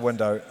looking out of the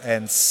window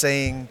and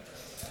seeing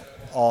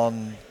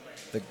on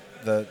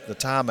the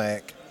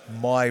tarmac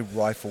my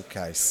rifle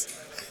case.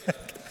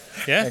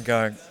 Yeah. And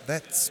going,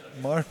 that's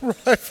my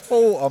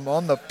rifle. I'm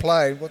on the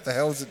plane. What the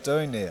hell is it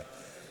doing there?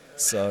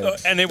 So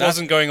and it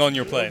wasn't going on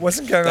your plane. It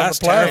wasn't going on the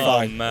plane.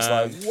 Terrifying. Oh, man. It's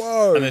like,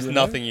 whoa. And there's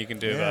nothing you can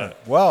do about it.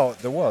 Well,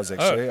 there was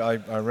actually.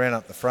 I ran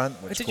up the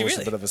front, which Did you caused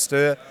really? a bit of a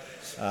stir.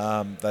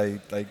 They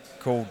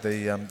called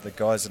the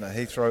guys in at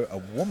Heathrow. A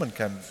woman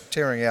came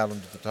tearing out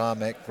onto the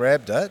tarmac,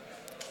 grabbed it,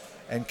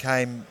 and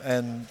came,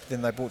 and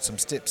then they brought some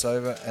steps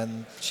over,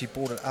 and she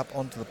brought it up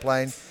onto the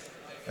plane.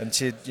 And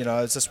said,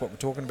 is this what we're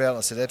talking about?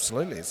 I said,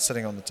 absolutely. It's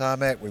sitting on the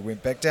tarmac. We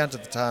went back down to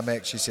the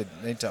tarmac. She said,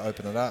 need to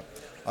open it up.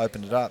 I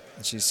opened it up.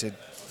 And she said,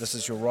 this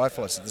is your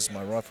rifle. I said, this is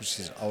my rifle.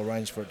 She said, I'll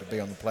arrange for it to be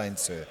on the plane,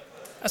 sir.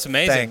 That's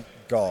amazing. Thank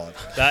God.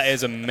 That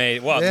is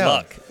amazing. What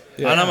luck.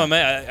 Yeah. And I'm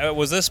amazed.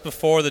 Was this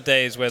before the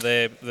days where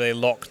they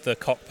locked the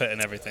cockpit and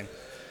everything?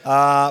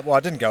 Well, I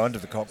didn't go into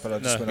the cockpit. I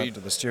just went up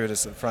to the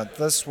stewardess at the front.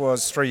 This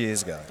was 3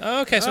 years ago.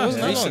 Oh, okay. So it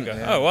wasn't that long ago.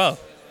 Yeah. Oh, wow.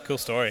 Cool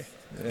story.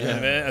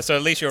 Yeah. So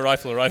at least your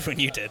rifle arrived when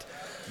you did.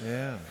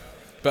 Yeah.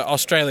 But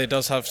Australia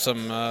does have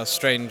some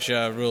strange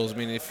rules. I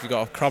mean, if you've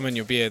got a crumb in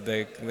your beard,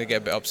 they get a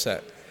bit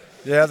upset.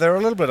 Yeah, they're a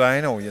little bit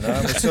anal,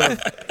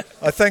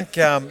 I think,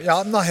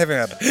 I'm not having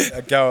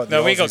a go at the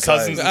No, we got Aussies,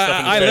 cousins and stuff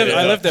in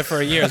I lived there for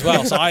a year as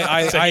well, so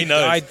he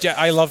knows.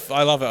 I love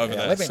it over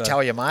there. Let me so.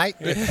 tell you, mate.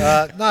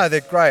 No,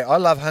 they're great. I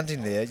love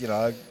hunting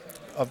there.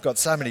 I've got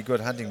so many good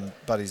hunting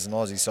buddies in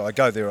Aussie, so I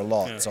go there a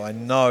lot. Yeah. So I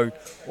know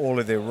all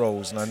of their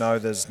rules, and I know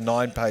there's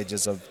 9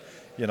 pages of,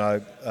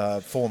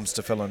 forms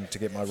to fill in to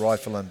get my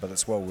rifle in, but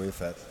it's well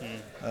worth it.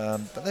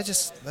 But they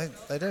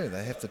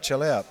have to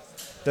chill out.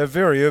 They're a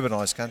very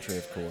urbanised country,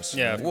 of course.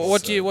 Yeah.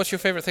 What's your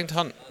favourite thing to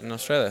hunt in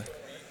Australia?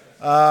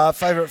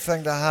 Favourite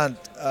thing to hunt?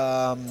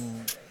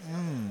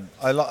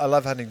 I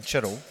love hunting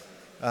chittle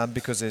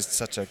because there's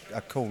such a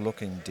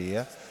cool-looking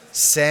deer.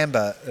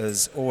 Samba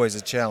is always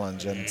a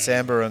challenge, and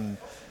samba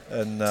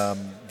in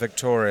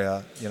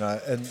Victoria,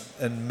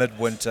 in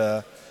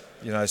midwinter,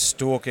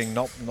 stalking,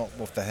 not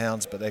with the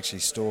hounds, but actually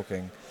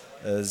stalking,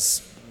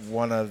 is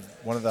one of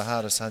the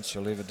hardest hunts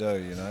you'll ever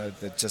do.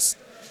 They're just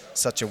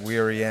such a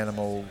weary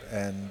animal,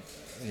 and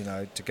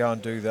to go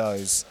and do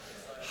those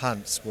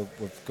hunts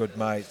with good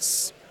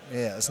mates,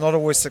 it's not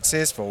always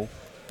successful,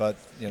 but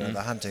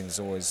the hunting is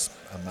always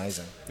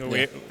amazing.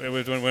 It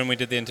was when we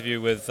did the interview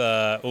with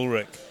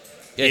Ulrich.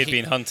 He had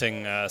been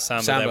hunting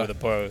Samba there with a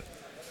bow.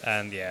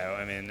 And yeah,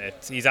 I mean,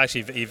 he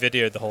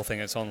videoed the whole thing.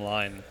 It's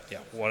online. Yeah,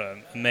 what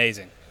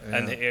amazing! Yeah.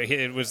 And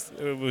it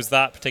was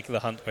that particular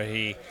hunt where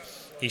he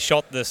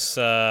shot this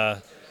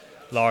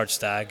large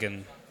stag,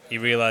 and he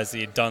realized that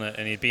he'd done it,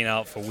 and he'd been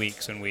out for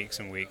weeks and weeks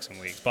and weeks and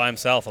weeks by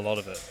himself, a lot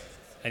of it,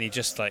 and he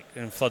just like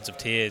in floods of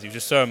tears. He was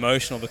just so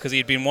emotional because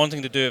he'd been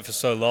wanting to do it for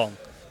so long.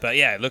 But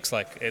yeah, it looks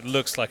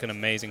like an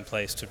amazing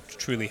place to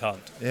truly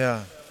hunt.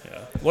 Yeah.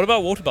 Yeah. What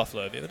about water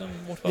buffalo? Have you ever done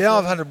water buffalo? Yeah,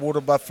 I've hunted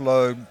water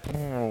buffalo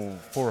 4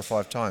 or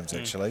 5 times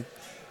actually.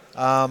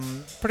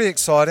 Pretty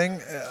exciting.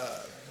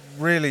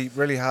 Really,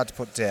 really hard to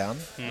put down.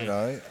 You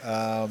know,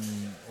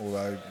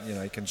 although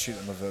you can shoot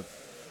them with a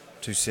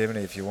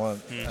 270 if you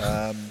want.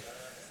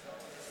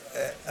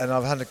 And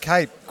I've hunted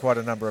Cape quite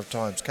a number of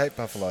times, Cape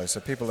buffalo. So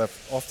people have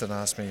often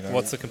asked me,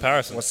 what's the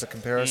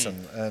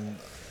comparison? And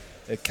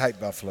Cape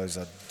buffalo's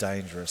a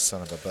dangerous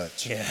son of a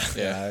bitch.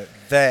 Yeah.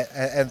 That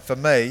and for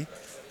me,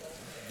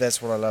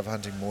 that's what I love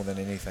hunting more than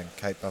anything.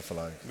 Cape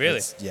buffalo.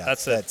 Really?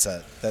 That's it.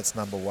 That's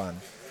number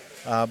one.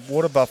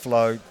 Water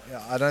buffalo.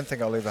 I don't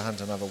think I'll ever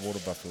hunt another water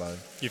buffalo.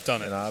 You've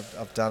done it.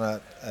 I've done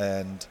it,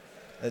 and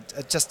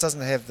it just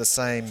doesn't have the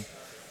same,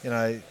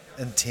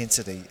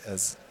 intensity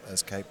as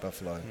Cape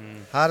buffalo.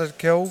 Harder to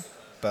kill,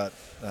 but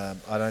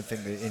I don't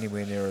think they're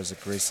anywhere near as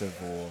aggressive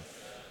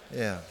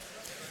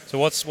So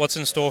what's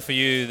in store for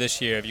you this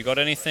year? Have you got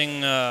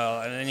anything,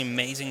 any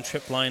amazing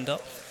trip lined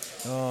up?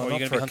 Oh,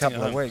 not for a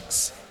couple of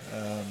weeks.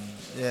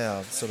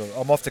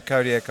 I'm off to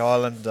Kodiak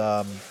Island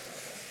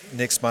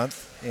next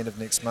month, end of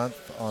next month,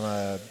 on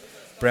a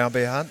brown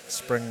bear hunt,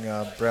 spring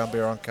brown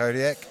bear on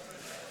Kodiak.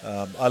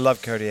 I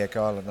love Kodiak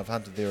Island. I've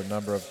hunted there a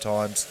number of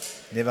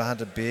times. Never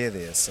hunted bear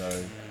there, so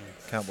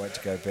can't wait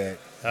to go back.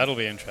 That'll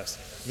be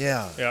interesting.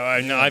 Yeah.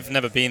 Yeah, I've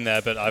never been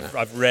there, but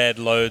I've read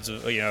loads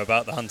of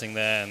about the hunting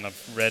there, and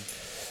I've read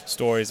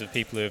stories of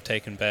people who have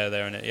taken bear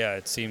there, and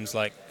it seems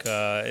like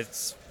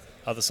it's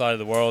other side of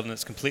the world, and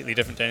it's completely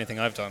different to anything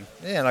I've done.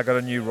 Yeah, and I got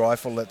a new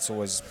rifle. That's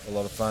always a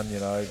lot of fun,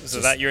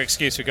 So that your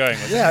excuse for going?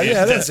 Yeah,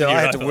 it is.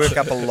 I had to work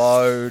up a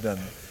load, and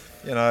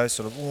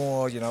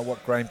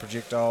what grain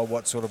projectile,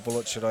 what sort of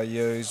bullet should I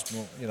use?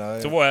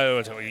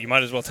 So you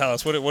might as well tell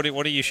us what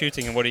are you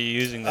shooting and what are you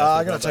using there?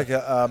 I'm going to take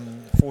a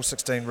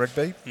 416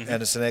 Rigby,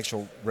 and it's an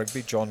actual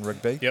Rigby, John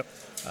Rigby.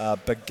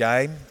 Yep. Big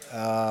game.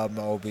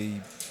 I'll be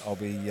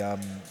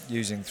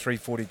using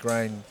 340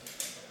 grain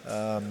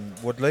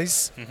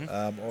Woodleys,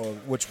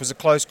 which was a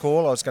close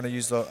call. I was going to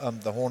use the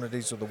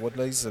Hornadies or the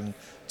Woodleys, and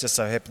just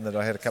so happened that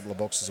I had a couple of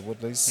boxes of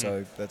Woodleys,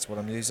 so that's what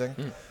I'm using.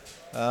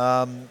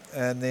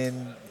 And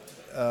then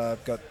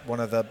got one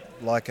of the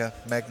Leica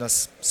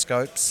Magnus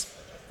scopes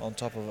on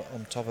top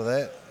of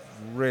that.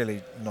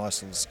 Really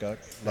nice little scope.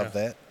 Love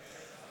that.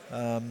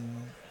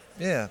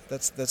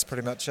 That's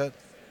pretty much it.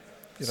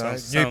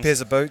 New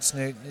pairs of boots,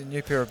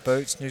 new pair of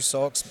boots, new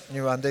socks,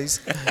 new undies.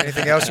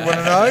 Anything else you want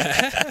to know?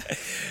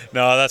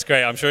 No, that's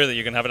great. I'm sure that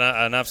you can have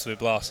an absolute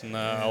blast, and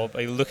I'll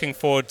be looking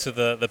forward to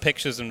the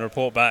pictures and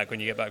report back when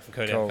you get back from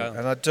Kodiak Island.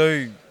 And I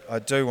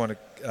do want to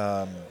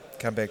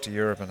come back to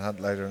Europe and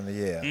hunt later in the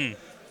year.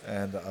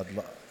 And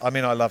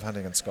I love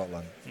hunting in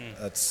Scotland.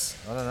 It's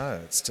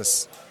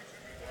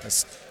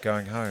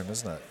going home,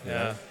 isn't it?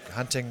 Yeah.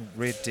 Hunting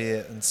red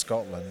deer in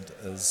Scotland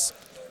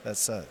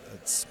that's it.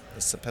 It's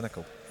the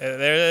pinnacle.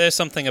 There's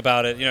something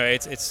about it.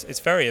 It's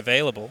very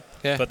available,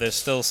 but there's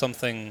still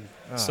something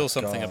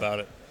about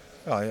it.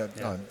 Oh, yeah.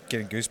 I'm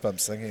getting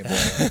goosebumps thinking about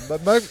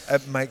it. But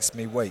it makes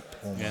me weep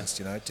almost,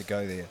 to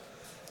go there.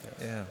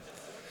 Yeah.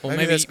 Well,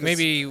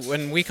 maybe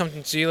when we come to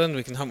New Zealand,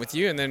 we can hunt with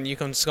you, and then you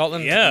come to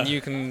Scotland, and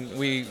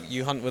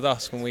you hunt with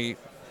us when we.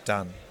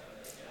 Done.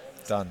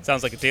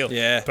 Sounds like a deal.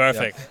 Yeah.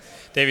 Perfect. Yeah.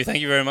 Davey, thank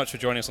you very much for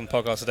joining us on the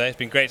podcast today. It's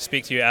been great to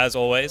speak to you as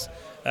always,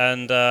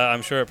 and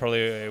I'm sure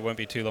it won't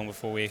be too long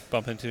before we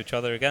bump into each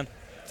other again.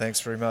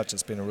 Thanks very much.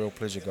 It's been a real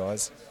pleasure,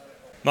 guys.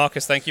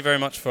 Marcus, thank you very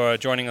much for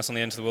joining us on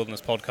the Into the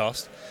Wilderness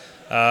podcast.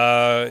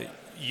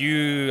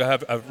 You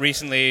have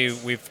recently,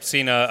 we've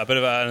seen a bit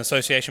of an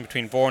association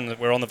between Vorn,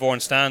 we're on the Vorn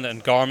stand,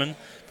 and Garmin,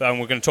 and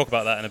we're going to talk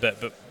about that in a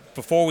bit. But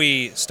before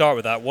we start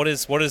with that, what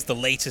is the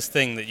latest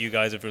thing that you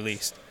guys have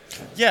released?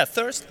 Yeah,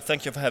 Thirst,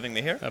 thank you for having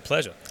me here. A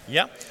pleasure.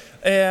 Yeah.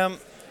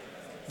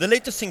 The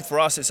latest thing for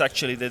us is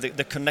actually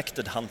the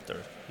connected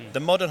hunter, the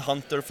modern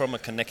hunter from a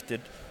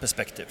connected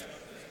perspective.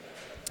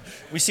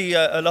 We see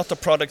a lot of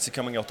products are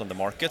coming out on the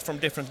market from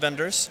different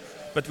vendors,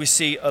 but we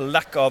see a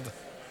lack of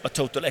a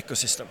total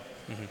ecosystem.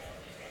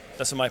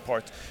 That's my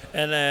part.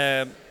 And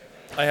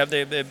I have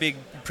the big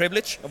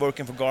privilege of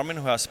working for Garmin,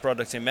 who has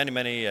products in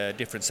many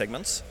different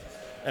segments.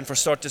 And for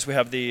starters, we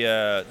have the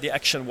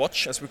Action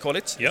Watch, as we call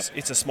it. Yep.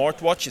 It's a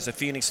smartwatch. It's a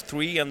Fenix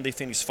 3, and the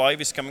Fenix 5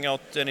 is coming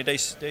out any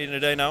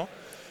day now.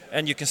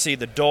 And you can see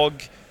the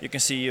dog, you can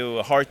see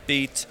your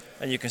heartbeat,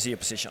 and you can see your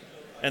position.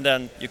 And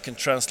then you can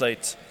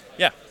translate,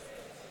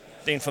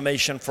 the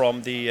information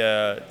from the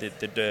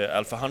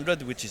Alpha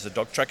 100, which is a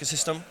dog tracker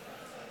system,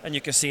 and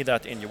you can see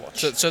that in your watch.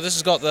 So this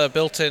has got the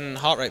built-in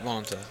heart rate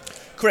monitor?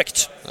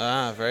 Correct.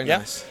 Very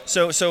nice.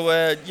 So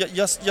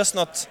just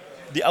not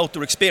the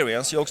outdoor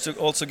experience, you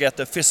also get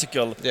the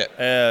physical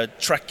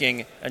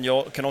tracking, and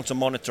you can also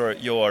monitor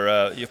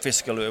your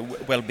physical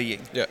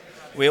well-being. Yeah.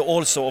 We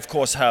also, of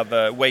course, have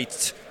a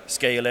weight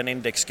scale and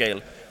index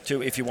scale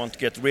too, if you want to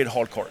get real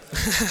hardcore.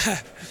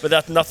 But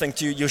that's nothing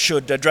you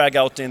should drag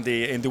out in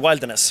the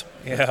wilderness.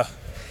 Yeah.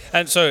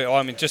 And so,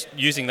 I mean, just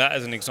using that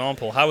as an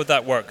example, how would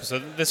that work? So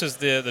this is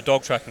the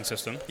dog tracking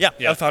system. Yeah.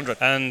 Alpha 100.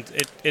 And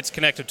it's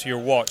connected to your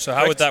watch. So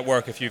how would that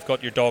work if you've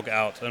got your dog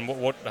out? And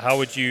how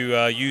would you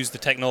use the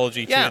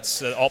technology to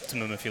its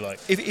optimum, if you like?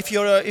 If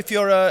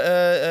you're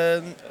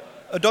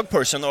a dog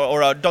person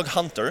or a dog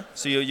hunter,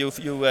 so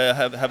you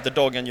have the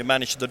dog and you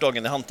manage the dog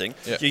in the hunting,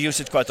 you use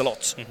it quite a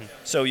lot. Mm-hmm.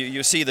 So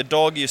you see the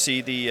dog, you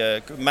see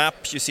the map,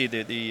 you see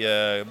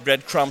the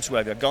breadcrumbs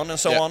where you're gone and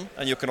so on,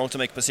 and you can also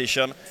make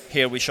position.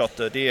 Here we shot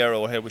the deer,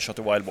 or here we shot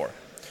the wild boar.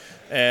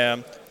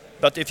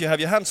 But if you have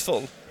your hands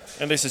full,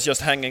 and this is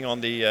just hanging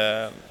on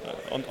the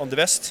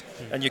vest,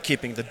 and you're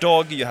keeping the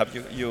dog, you have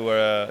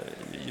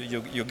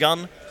your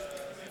gun,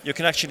 you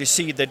can actually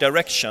see the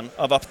direction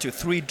of up to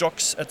 3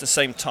 dogs at the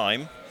same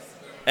time,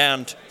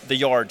 and the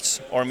yards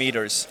or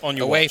meters on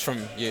your away watch. from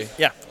you.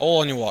 Yeah,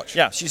 all on your watch.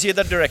 Yeah, so you see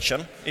that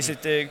direction. Is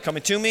it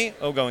coming to me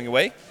or going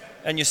away?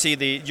 And you see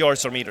the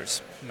yards or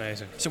meters.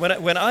 Amazing. So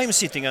when I'm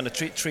sitting on a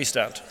tree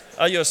stand,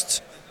 I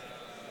just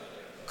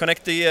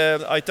connect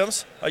the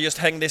items. I just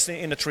hang this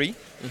in a tree.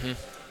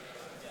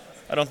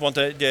 Mm-hmm. I don't want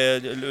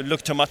to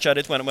look too much at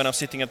it when I'm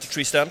sitting at the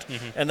tree stand,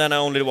 and then I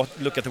only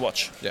look at the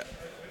watch. Yeah.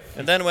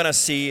 And then when I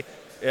see,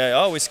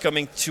 it's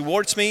coming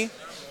towards me,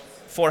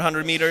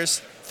 400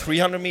 meters.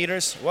 300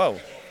 meters, wow,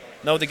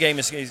 now the game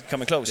is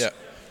coming close. Yeah.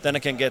 Then I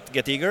can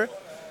get eager,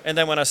 and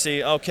then when I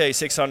see,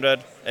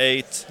 600,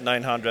 800,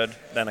 900,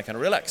 then I can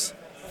relax.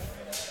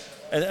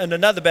 And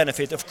another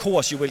benefit, of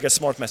course, you will get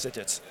smart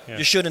messages. Yeah.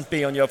 You shouldn't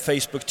be on your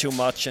Facebook too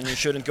much, and you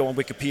shouldn't go on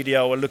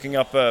Wikipedia or looking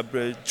up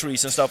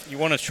trees and stuff. You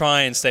want to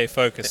try and stay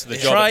focused. The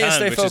job at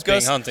hand, which is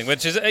being hunting,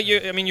 which is,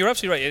 you're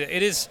absolutely right.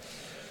 It is.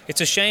 It's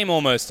a shame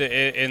almost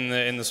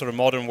in the sort of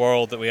modern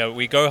world that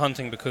we go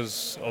hunting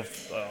because of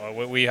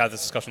we have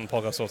this discussion on the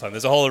podcast all the time.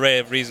 There's a whole array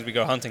of reasons we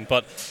go hunting,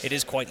 but it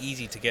is quite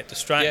easy to get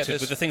distracted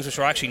with the things which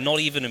are actually not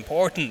even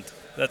important.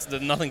 That's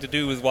nothing to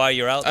do with why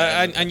you're out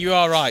there. And you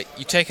are right.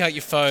 You take out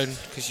your phone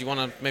because you want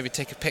to maybe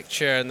take a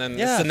picture, and then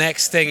it's the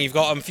next thing. You've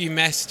got a few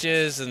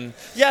messages, and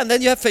and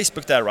then you have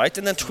Facebook there, right?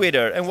 And then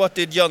Twitter, and what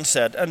did John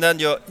said, and then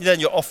you're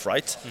off,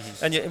 right?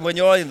 Mm-hmm. And when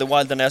you're in the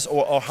wilderness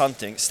or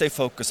hunting, stay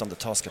focused on the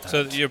task at hand.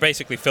 So you're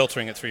basically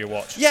filtering it through your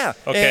watch. Yeah.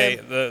 Okay.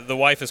 The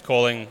wife is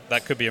calling.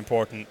 That could be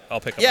important.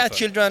 I'll pick up. Yeah,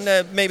 children,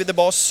 maybe the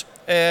boss,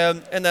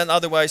 and then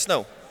otherwise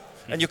no.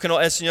 And you can,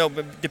 as you know,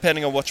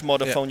 depending on which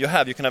model phone you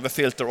have, you can have a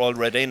filter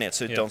already in it,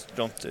 so it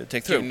don't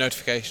take through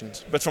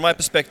notifications. But from my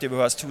perspective, who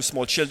has 2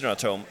 small children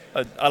at home,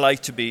 I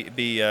like to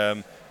be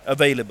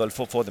available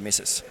for the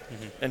missus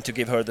and to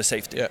give her the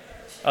safety. Yeah.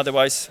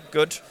 Otherwise,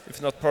 good.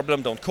 If not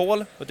problem, don't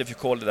call. But if you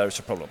call, there is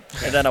a problem,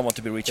 and then I want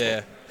to be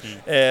reachable.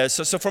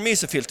 So for me,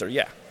 it's a filter.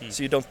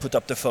 So you don't put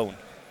up the phone.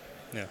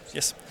 Yeah.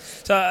 Yes.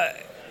 So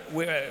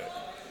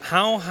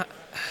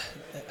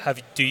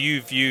how do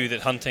you view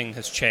that hunting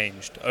has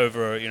changed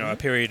over a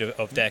period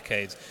of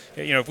decades?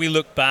 If we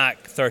look back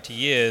 30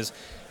 years,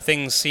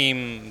 things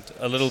seemed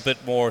a little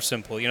bit more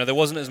simple. There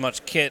wasn't as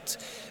much kit,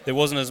 there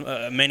wasn't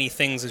as many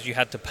things as you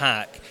had to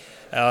pack,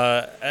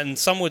 and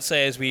some would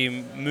say as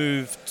we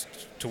moved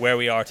to where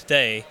we are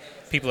today,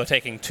 people are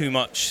taking too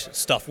much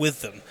stuff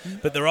with them.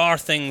 But there are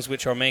things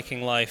which are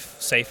making life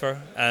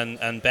safer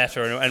and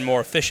better and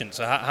more efficient.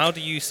 So how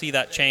do you see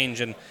that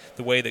change and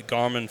the way that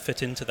Garmin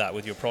fit into that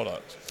with your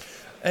product?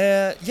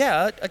 I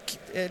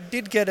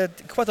did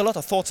get quite a lot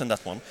of thoughts on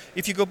that one.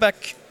 If you go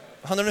back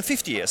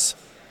 150 years,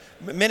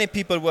 many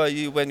people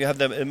when you have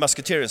the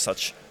musketeer and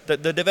such,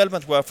 the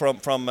development were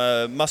from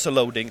muzzle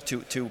loading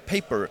to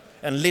paper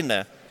and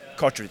linen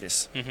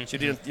cartridges. Mm-hmm. So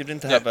you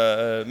didn't have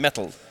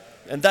metal.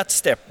 And that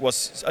step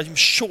was, I'm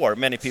sure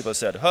many people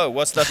said,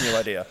 what's that new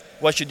idea?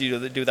 Why should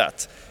you do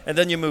that? And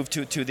then you move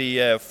to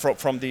the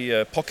from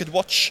the pocket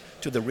watch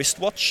to the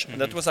wristwatch,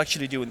 and that was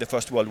actually during the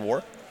First World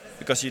War,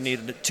 because you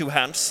needed 2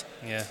 hands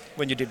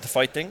when you did the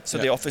fighting. So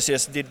the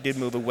officers did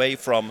move away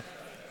from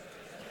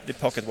the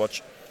pocket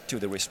watch to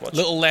the wristwatch.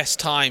 Little less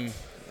time.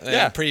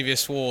 In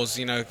previous wars,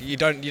 you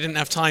didn't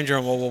have time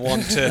during World War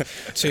I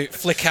to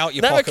flick out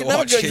your pocket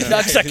watch.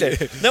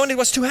 Exactly. No, and it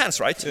was 2 hands,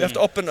 right? You have to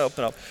open up.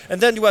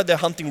 And then you had the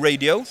hunting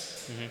radio.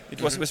 Mm-hmm.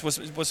 It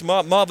was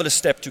a marvelous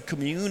step to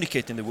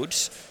communicate in the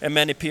woods. And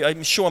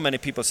I'm sure many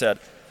people said,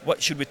 "What,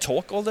 should we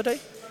talk all the day?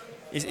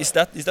 Is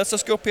that the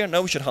scope here?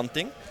 No, we should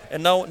hunting."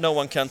 And now no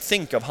one can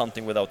think of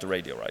hunting without the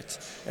radio, right?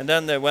 And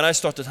then when I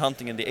started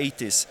hunting in the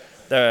 80s,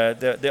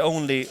 the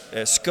only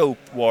scope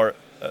were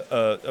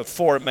a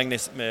 4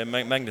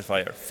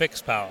 magnifier.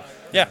 Fixed power.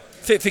 Yeah,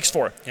 fixed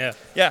 4. Yeah.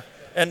 Yeah.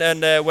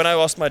 And when I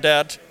asked my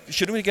dad,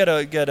 shouldn't we get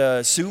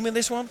a zoom in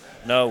this one?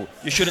 No,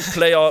 you shouldn't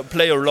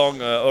play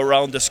along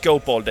around the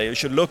scope all day. You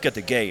should look at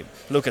the game,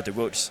 look at the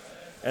woods.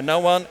 And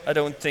now I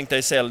don't think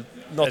they sell.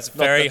 It's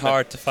very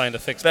hard to find a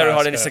fixed. Very power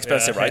hard, scope. and it's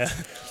expensive, right?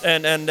 Yeah.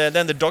 And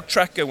then the dog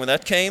tracker, when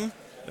that came,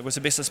 It was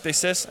a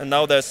business, and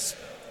now there's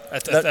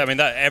I mean,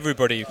 that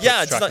everybody puts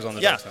it's trackers not- on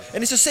the yeah, dogs now.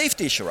 and it's a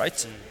safety issue,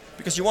 right?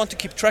 Because you want to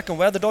keep track on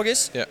where the dog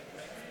is, Yeah.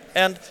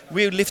 and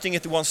we're lifting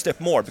it one step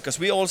more because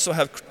we also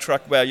have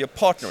track where your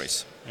partner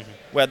is,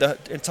 where the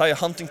entire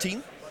hunting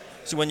team.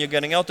 So when you're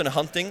getting out and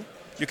hunting,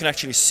 you can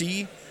actually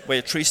see where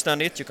your tree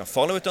stand is. You can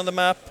follow it on the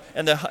map,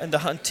 and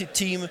the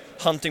team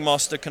hunting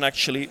master can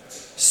actually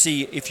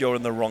see if you're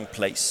in the wrong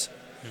place.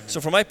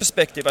 So from my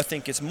perspective, I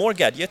think it's more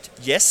gadget,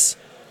 yes,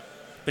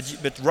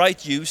 but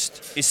right used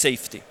is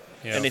safety,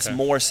 Yeah, and it's okay.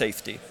 more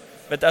safety.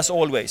 But as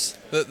always,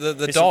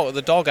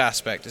 The dog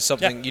aspect is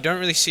something you don't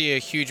really see a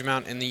huge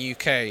amount in the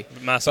UK.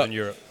 Massive but- in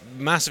Europe.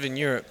 Massive in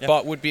Europe, Yeah.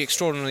 but would be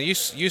extraordinarily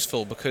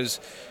useful because,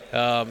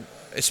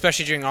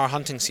 especially during our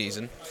hunting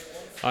season,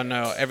 I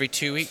know every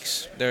 2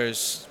 weeks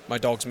my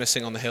dog's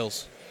missing on the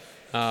hills.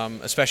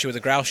 Especially with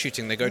the grouse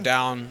shooting, they go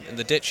down in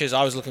the ditches.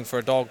 I was looking for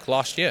a dog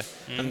last year,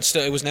 and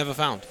still it was never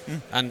found,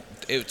 and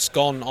it's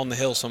gone on the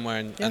hill somewhere,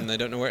 and they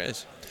don't know where it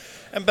is.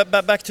 and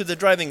back to the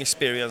driving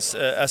experience,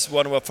 as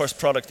one of our first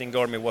product in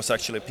Garmin was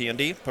actually a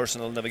PND,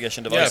 personal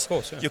navigation device. Yeah, of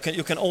course. Yeah.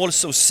 You can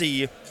also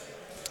see,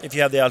 if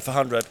you have the Alpha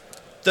 100,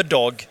 the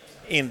dog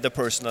in the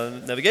personal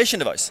navigation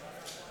device.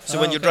 So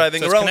when you're okay.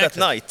 driving So it's around at connected.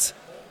 night,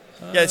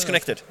 it's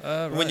connected.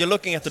 Right. When you're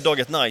looking at the dog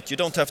at night, you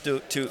don't have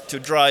to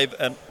drive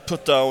and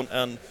put down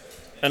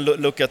and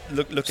look at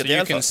So the you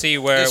Alpha. can see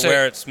where, So-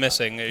 where it's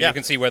missing. Yeah. You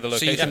can see where the So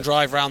location you can is.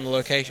 drive around the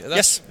location. That's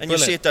Yes, and you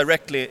see it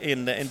directly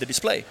in the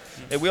display.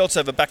 We also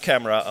have a back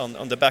camera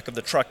on the back of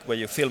the truck where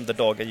you film the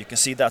dog, and you can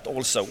see that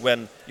also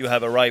when you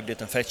have arrived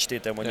it and fetched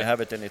it, and when you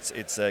have it in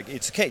it's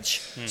a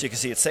cage, so you can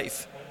see it's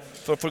safe.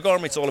 For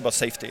Garmin, it's all about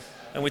safety,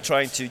 and we're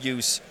trying to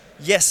use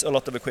a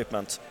lot of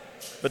equipment,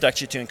 but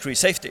actually to increase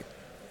safety.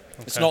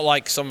 It's not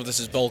like some of this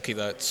is bulky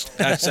though.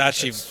 It's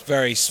actually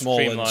very small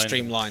and Streamlined.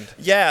 streamlined.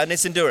 Yeah, and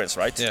it's endurance,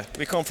 right? Yeah.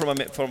 We come from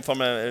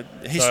a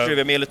history of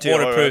a military.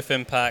 Waterproof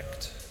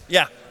impact.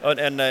 Yeah,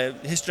 and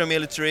history of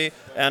military,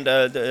 and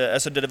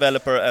as a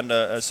developer and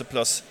as a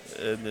plus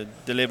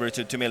delivery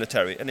to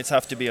military, and it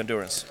have to be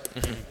endurance.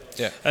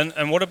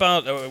 And what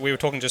about, we were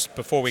talking just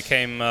before we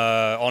came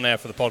on air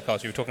for the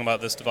podcast, you were talking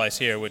about this device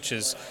here, which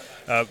is,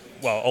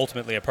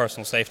 ultimately a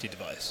personal safety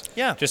device.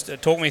 Yeah. Just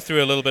talk me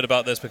through a little bit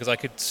about this, because I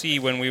could see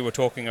when we were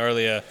talking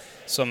earlier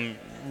some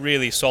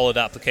really solid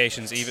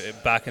applications even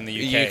back in the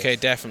UK. The UK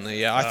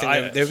definitely, yeah. I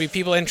think there would be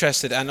people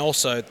interested, and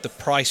also the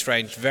price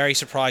range. Very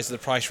surprised at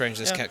the price range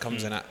this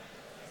comes in at.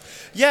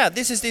 Yeah,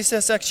 this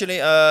is actually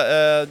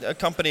a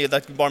company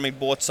that Garmin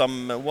bought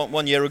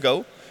one year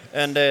ago,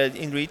 and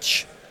in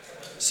Reach.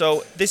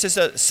 So this is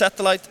a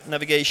satellite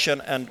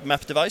navigation and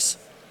map device,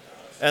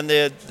 and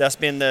there's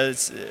been a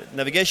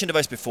navigation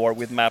device before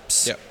with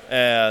maps. Yep.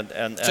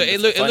 And So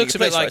it finding looks a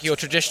bit place, like right? your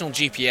traditional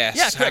GPS,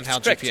 Yeah, correct,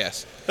 handheld correct.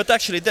 GPS. But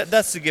actually,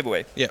 that's the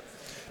giveaway. Yeah.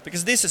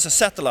 Because this is a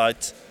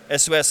satellite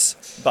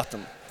SOS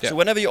button. Yeah. So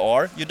whenever you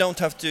are, you don't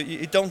have to.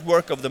 It don't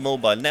work of the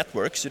mobile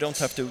networks. You don't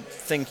have to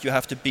think you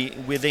have to be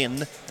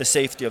within the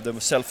safety of the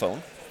cell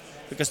phone,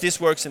 because this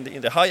works in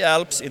the high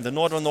Alps, in the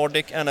northern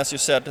Nordic, and as you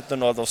said, the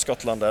north of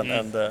Scotland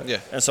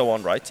and so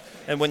on, right?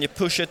 And when you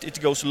push it,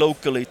 it goes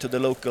locally to the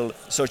local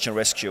search and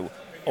rescue,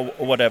 or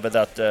whatever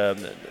that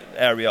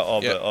area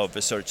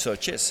of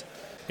search is.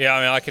 Yeah,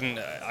 I mean,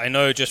 I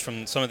know just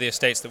from some of the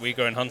estates that we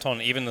go and hunt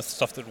on, even the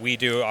stuff that we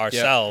do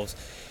ourselves,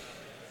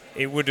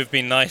 it would have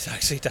been nice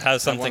actually to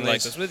have something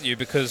like this with you,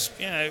 because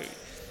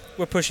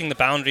we're pushing the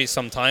boundaries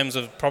sometimes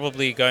of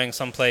probably going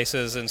some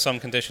places in some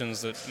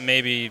conditions that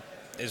maybe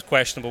is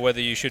questionable whether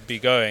you should be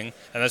going,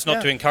 and that's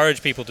not to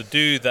encourage people to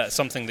do that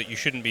something that you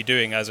shouldn't be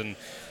doing, as in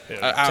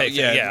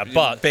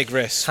but big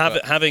risk.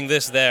 Having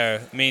this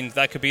there means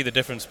that could be the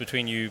difference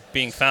between you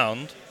being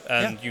found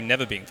and you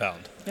never being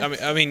found. Yeah.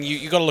 I mean,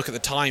 you got to look at the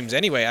times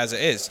anyway, as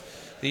it is.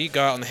 You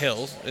go out on the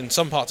hills in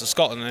some parts of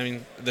Scotland. I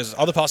mean, there's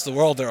other parts of the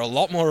world that are a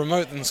lot more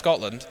remote than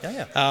Scotland.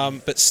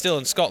 But still,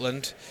 in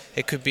Scotland,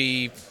 it could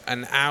be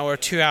an hour,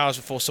 2 hours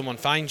before someone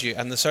finds you,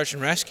 and the search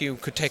and rescue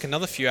could take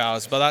another few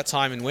hours. By that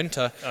time in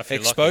winter,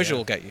 exposure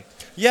will get you.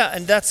 Yeah,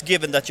 and that's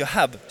given that you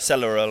have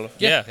cellular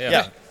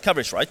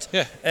coverage, right?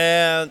 Yeah.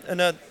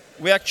 And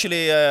we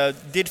actually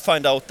did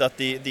find out that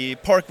the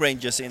park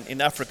rangers in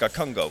Africa,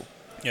 Congo,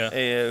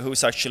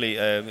 who's actually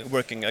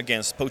working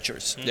against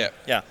poachers.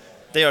 Yeah.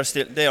 They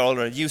are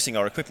already using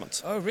our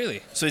equipment. Oh,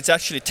 really? So it's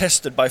actually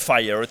tested by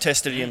fire or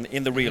tested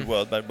in the real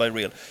world by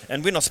real.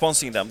 And we're not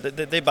sponsoring them.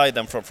 They buy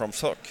them from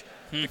stock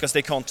because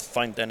they can't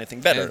find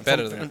anything better.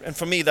 And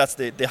for me, that's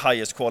the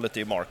highest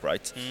quality mark,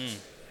 right?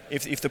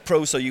 If the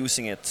pros are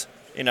using it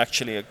in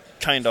actually a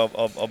kind of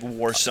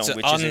war zone, it's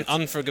which an is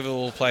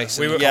unforgivable place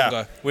in the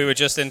Congo. We were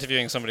just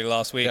interviewing somebody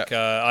last week,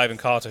 Ivan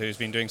Carter, who's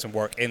been doing some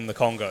work in the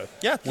Congo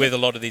with a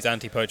lot of these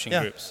anti-poaching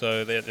groups.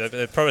 So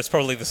it's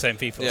probably the same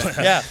people.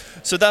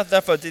 So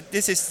therefore,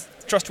 this is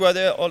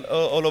trustworthy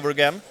all over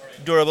again,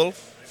 durable,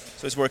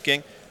 so it's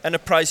working, and a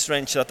price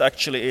range that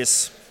actually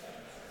is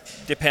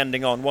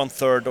depending on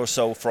 1/3 or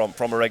so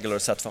from a regular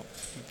sat phone.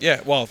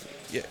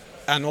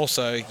 And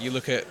also you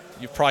look at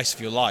your price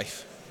of your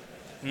life.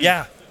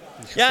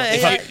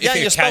 You're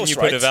can supposed, you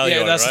put a right? value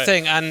Yeah, on that's it, right? the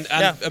thing,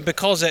 and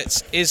because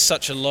it is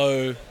such a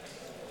low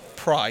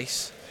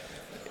price,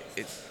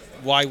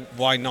 why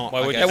not?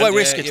 Why would I you? guess? Why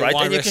risk it, right?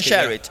 why And you risk can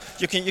share yeah. it.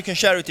 You can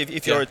share it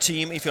if you're Yeah. a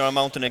team, if you're a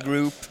mountain, a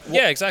group.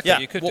 Yeah, exactly. Yeah.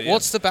 You could do, yeah.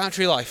 What's the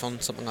battery life on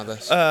something like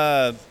this?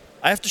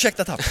 I have to check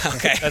that up.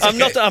 Okay. I'm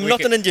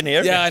not an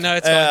engineer. Yeah, I know,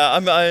 it's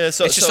fine. I'm It's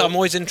just I'm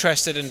always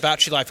interested in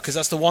battery life because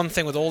that's the one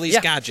thing with all these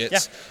Yeah,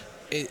 gadgets.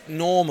 It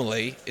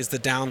normally is the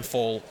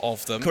downfall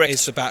of them. Correct.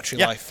 Is the battery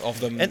Yeah. life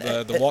of them. And-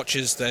 The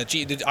watches.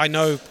 I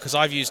know because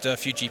I've used a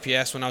few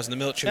GPS when I was in the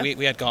military. Yeah.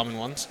 We had Garmin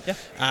ones. Yeah.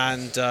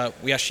 And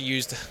we actually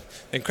used the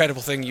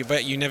incredible thing. You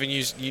bet you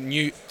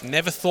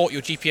never thought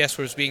your GPS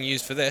was being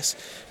used for this.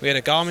 We had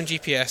a Garmin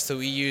GPS that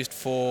we used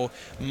for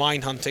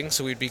mine hunting.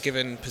 So we'd be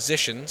given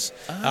positions.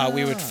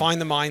 We would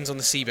find the mines on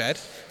the seabed.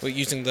 We're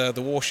using the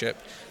warship.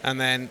 And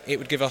then it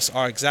would give us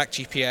our exact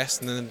GPS,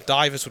 and then the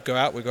divers would go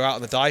out. We'd go out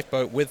on the dive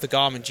boat with the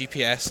Garmin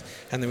GPS,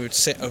 and then we would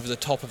sit over the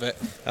top of it.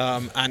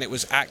 And it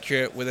was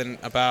accurate within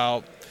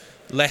about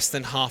less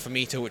than half a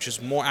meter, which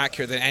is more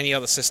accurate than any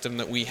other system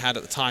that we had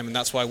at the time. And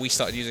that's why we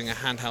started using a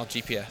handheld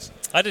GPS.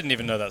 I didn't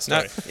even know that No,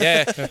 story.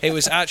 yeah, it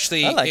was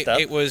actually. I like that.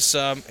 It was.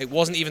 It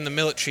wasn't even the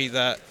military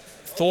that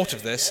thought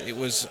of this. It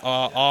was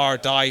our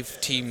dive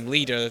team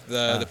leader,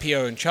 the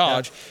PO in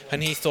charge,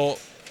 and he thought,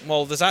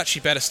 well, there's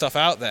actually better stuff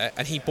out there,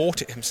 and he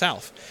bought it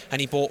himself.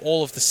 And he bought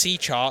all of the sea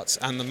charts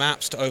and the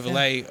maps to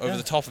overlay over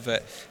the top of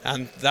it,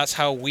 and that's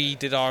how we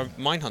did our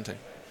mine hunting.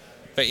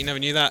 Bet you never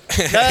knew that.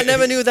 I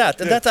never knew that,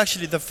 and that's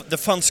actually the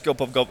fun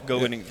scope of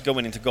going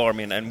into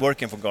Garmin and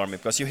working for Garmin,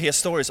 because you hear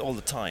stories all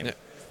the time. Yeah.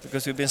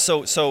 Because we've been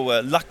so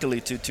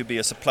luckily to be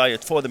a supplier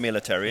for the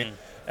military,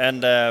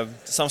 and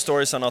some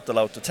stories are not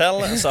allowed to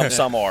tell, and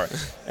some are,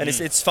 and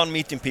it's fun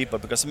meeting people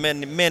because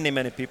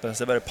many people has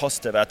a very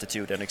positive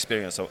attitude and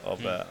experience of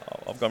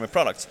Garmin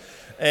products.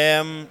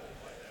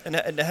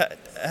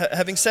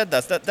 Having said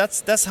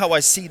that's how I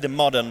see the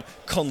modern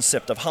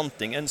concept of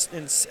hunting. And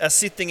as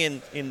sitting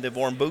in the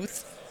Vorn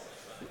booth,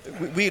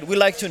 we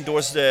like to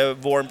endorse the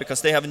Vorn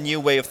because they have a new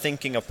way of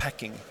thinking of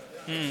packing.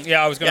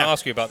 Yeah, I was going to Yeah.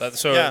 ask you about that.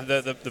 So Yeah.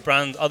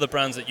 the other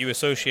brands that you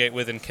associate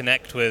with and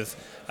connect with,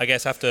 I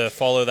guess, have to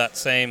follow that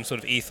same sort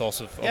of ethos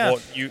of Yeah.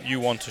 what you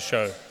want to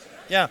show.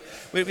 Yeah,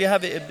 we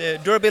have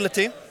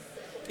durability,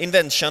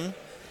 invention,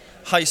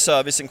 high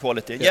service and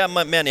quality. Yeah,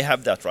 many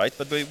have that, right?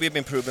 But we've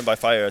been proven by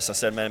fire, as I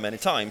said many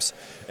times.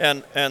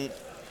 And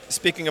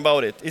speaking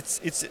about it, it's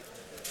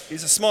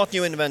a smart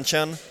new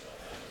invention.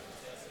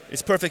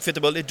 It's perfect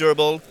fittable, it's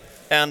durable,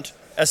 and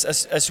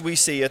as we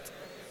see it,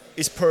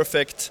 it's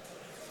perfect,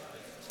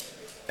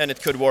 and it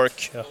could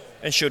work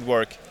and should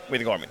work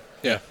with Garmin.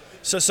 Yeah.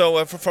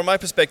 So from my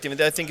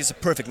perspective, I think it's a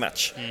perfect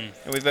match,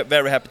 and we're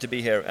very happy to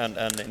be here and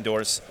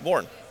endorse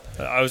Vorn.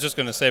 I was just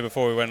going to say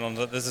before we went on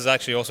that this is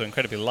actually also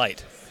incredibly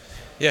light.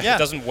 Yeah. It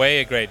doesn't weigh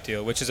a great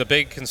deal, which is a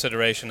big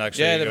consideration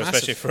actually, Yeah, they're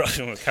especially for us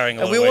when we're carrying a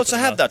lot And we of weight also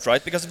on the have mountain. that,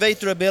 right? Because weight,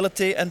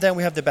 durability, and then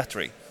we have the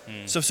battery.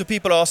 So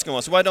people are asking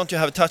us, why don't you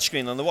have a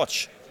touchscreen on the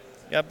watch?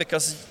 Yeah,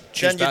 because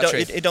Choose then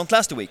battery. it don't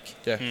last a week.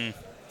 Yeah.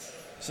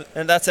 So,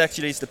 and that's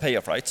actually it's the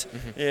payoff, right?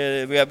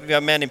 We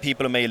have many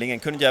people mailing, and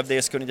couldn't you have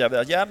this? Couldn't you have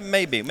that? Yeah,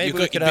 maybe You we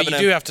could, could but have you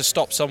do have to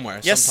stop somewhere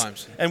Yes,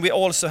 sometimes. and we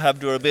also have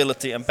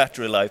durability and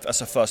battery life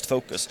as a first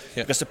focus,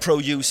 Yeah. because the pro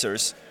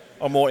users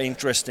are more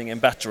interesting in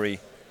battery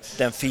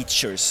than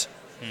features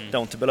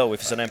down to below,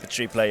 if it's an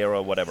MP3 player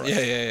or whatever.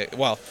 Yeah.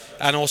 Well,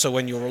 and also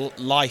when your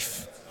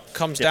life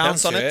comes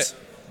Depends down on to it. it,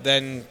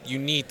 then you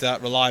need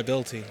that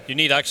reliability. You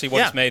need actually what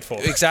Yeah. it's made for.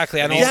 Exactly,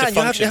 and It needs also to Yeah,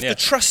 you function, have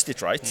to trust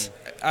it, right?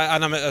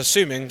 and I'm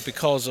assuming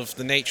because of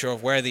the nature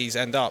of where these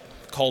end up,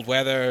 cold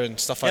weather and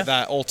stuff like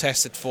that, all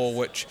tested for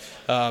which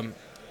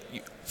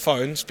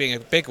phones being a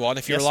big one.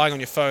 If you're Yes. relying on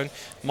your phone,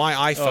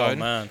 my iPhone,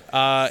 man.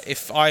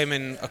 if I'm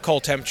in a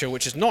cold temperature,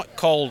 which is not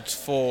cold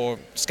for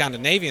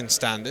Scandinavian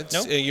standards,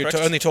 No, you're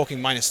correct. only talking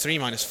 -3,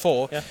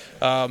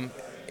 -4,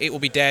 it will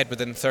be dead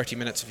within 30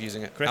 minutes of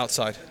using it Correct.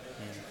 outside.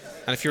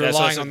 And if you're Yeah, so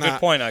relying it's a on good that,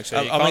 point,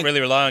 actually. You I can't mean, really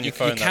rely on your you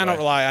phone that cannot way.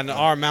 rely on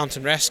our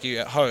mountain rescue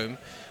at home.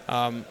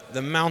 The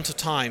amount of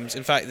times,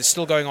 in fact, it's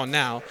still going on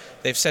now.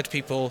 They've said to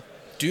people,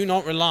 do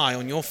not rely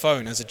on your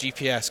phone as a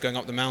GPS going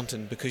up the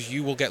mountain because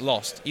you will get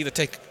lost. Either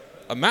take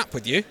a map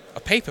with you, a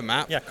paper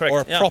map, Yeah, correct,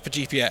 or a yeah. proper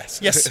GPS.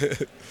 Yes.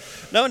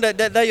 No,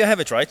 there you have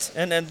it, right?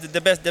 And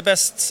the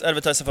best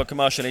advertising for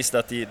commercial is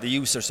that the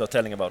users are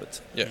telling about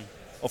it. Yeah.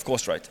 Of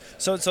course, right.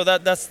 So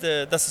that's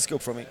the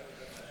scope for me.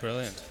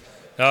 Brilliant.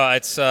 No,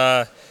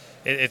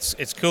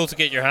 it's cool to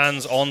get your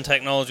hands on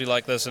technology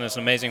like this, and it's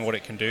amazing what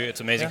it can do.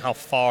 It's amazing how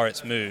far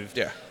it's moved.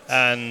 Yeah.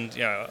 And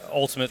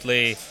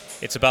ultimately,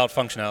 it's about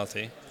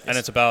functionality. And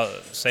it's about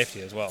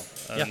safety as well,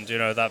 and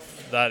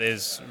that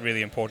is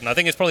really important. I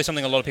think it's probably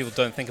something a lot of people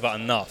don't think about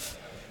enough,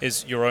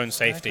 is your own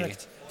safety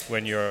correct.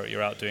 when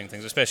you're out doing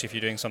things, especially if you're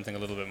doing something a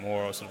little bit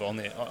more sort of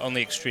on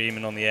the extreme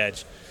and on the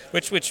edge,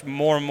 which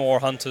more and more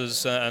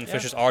hunters and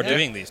fishers are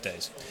doing these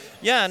days.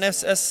 Yeah, and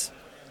as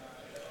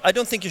I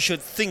don't think you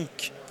should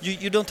think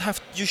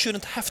you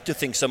shouldn't have to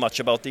think so much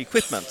about the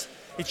equipment.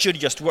 It should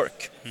just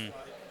work.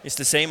 It's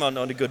the same on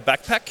a good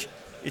backpack.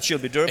 It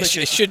should be durable.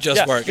 It should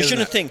just work, You isn't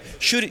shouldn't it? think,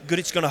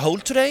 it's going to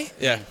hold today?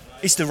 Yeah.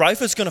 Is the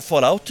rifles going to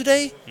fall out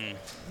today?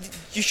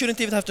 You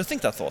shouldn't even have to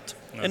think that thought.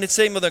 No. And it's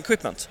same with the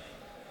equipment.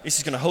 Is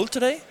it going to hold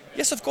today?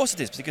 Yes, of course it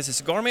is, because it's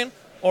a Garmin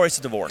or it's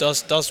a Dvorak.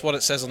 Does what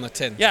it says on the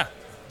tin. Yeah,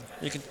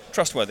 you can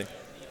trustworthy.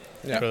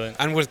 Yeah. Brilliant.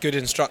 And with good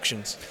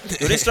instructions.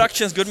 Good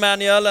instructions, good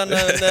manual, and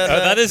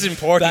That is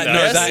important.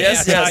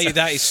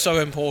 That is so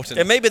important.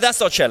 and maybe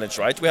that's our challenge,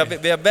 right? We have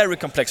very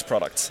complex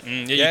products. Yeah,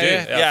 you Yeah,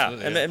 do. yeah.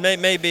 Absolutely.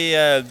 And maybe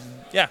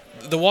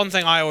The one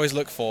thing I always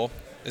look for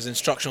is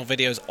instructional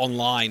videos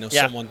online of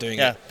Yeah, someone doing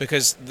yeah. it,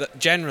 because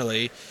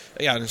generally,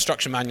 an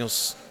instruction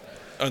manual's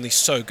only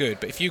so good.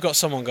 But if you've got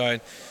someone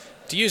going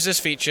to use this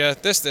feature,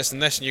 this,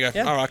 and this, and you go,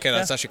 Yeah, oh, okay,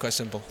 that's yeah. actually quite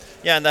simple.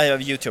 and I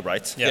have YouTube,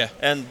 right? Yeah.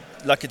 And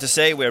lucky to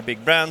say, we're a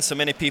big brand, so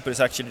many people is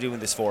actually doing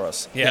this for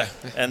us. Yeah.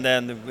 And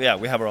then we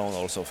have our own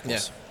also, of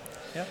course.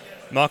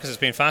 Marcus, it's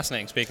been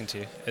fascinating speaking to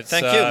you. It's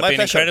Thank you, my been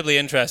pleasure. incredibly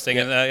interesting,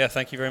 Yeah. and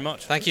thank you very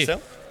much. Thank you. So,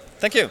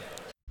 thank you.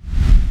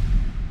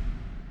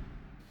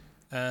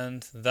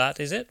 And that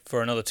is it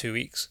for another 2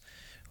 weeks.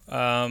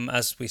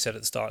 As we said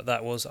at the start,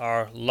 that was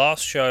our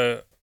last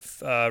show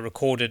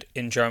recorded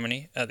in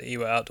Germany at the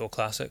eWay Outdoor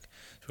Classic.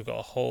 So we've got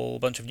a whole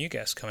bunch of new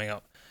guests coming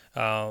up.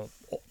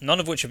 None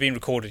of which have been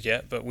recorded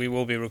yet, but we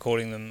will be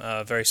recording them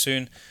very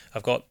soon.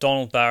 I've got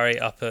Donald Barry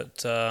up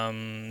at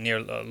near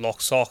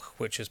Loch Soch,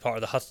 which is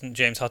part of the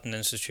James Hutton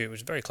Institute,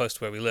 which is very close to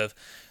where we live.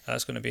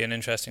 That's going to be an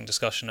interesting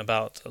discussion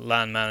about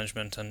land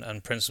management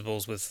and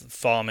principles with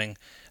farming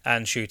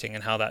and shooting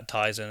and how that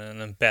ties in and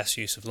the best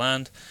use of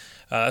land.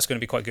 That's going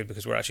to be quite good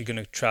because we're actually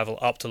going to travel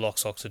up to Loch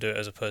Soch to do it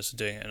as opposed to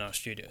doing it in our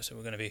studio. So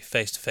we're going to be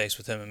face to face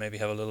with him and maybe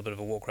have a little bit of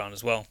a walk around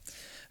as well.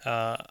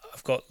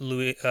 I've got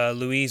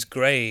Louise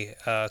Gray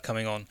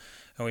coming on,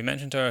 and we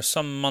mentioned her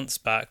some months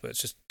back, but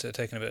it's just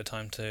taken a bit of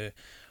time to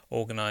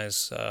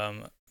organise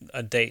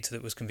a date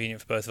that was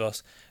convenient for both of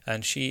us.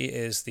 And she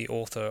is the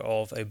author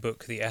of a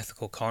book, The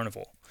Ethical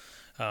Carnivore.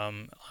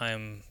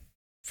 I'm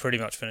pretty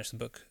much finished the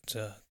book. It's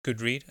a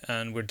good read,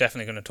 and we're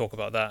definitely going to talk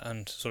about that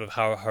and sort of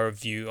how her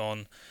view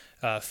on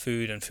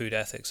food and food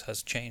ethics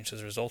has changed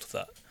as a result of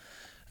that.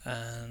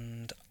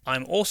 And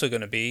I'm also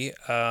going to be,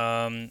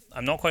 I'm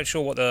not quite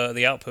sure what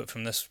the output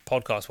from this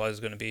podcast-wise is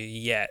going to be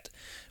yet,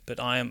 but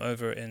I am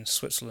over in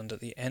Switzerland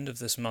at the end of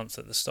this month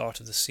at the start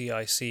of the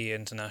CIC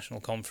International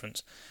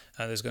Conference.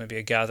 There's going to be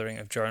a gathering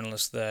of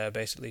journalists there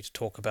basically to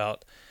talk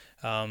about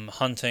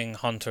hunting,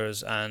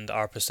 hunters, and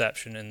our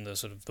perception in the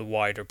sort of the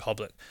wider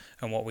public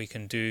and what we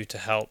can do to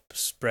help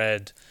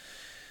spread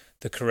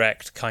the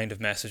correct kind of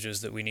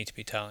messages that we need to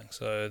be telling.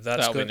 So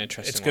That'll be an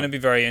interesting it's one. going to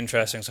be very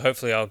interesting. So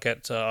hopefully I'll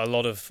get a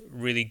lot of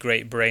really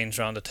great brains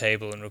around the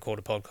table and record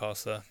a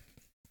podcast there.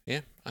 Yeah,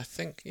 I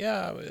think,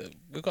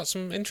 we've got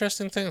some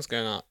interesting things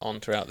going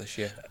on throughout this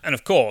year. And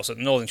of course, at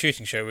the Northern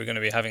Shooting Show, we're going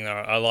to be having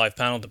our live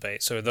panel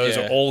debate. So those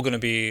Yeah. are all going to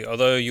be,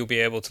 although you'll be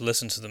able to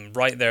listen to them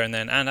right there and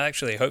then, and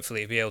actually,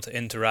 hopefully, be able to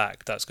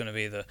interact. That's going to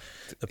be the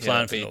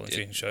plan for the Northern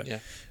Shooting Show. Yeah.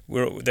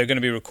 They're going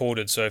to be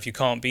recorded, so if you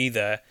can't be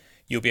there,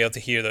 you'll be able to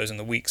hear those in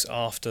the weeks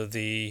after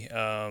the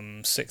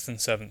 6th and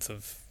 7th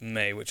of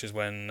May, which is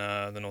when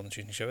the Northern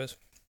Shooting Show is.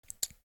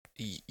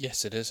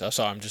 Yes, it is. Oh,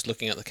 sorry, I'm just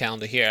looking at the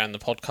calendar here, and the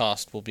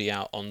podcast will be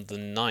out on the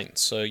 9th,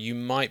 so you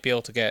might be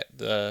able to get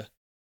the...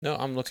 No,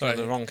 I'm looking at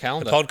the wrong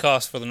calendar. The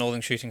podcast for the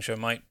Northern Shooting Show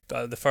might...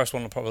 the first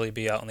one will probably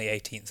be out on the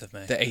 18th of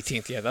May. The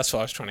 18th, yeah, that's what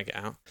I was trying to get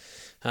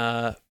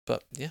out.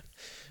 But, yeah.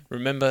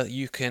 Remember,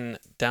 you can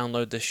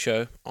download this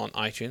show on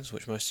iTunes,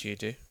 which most of you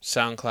do,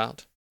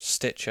 SoundCloud,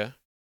 Stitcher.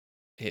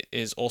 It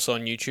is also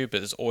on YouTube, but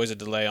there's always a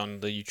delay on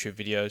the YouTube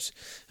videos,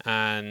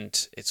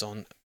 and it's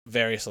on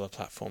various other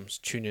platforms,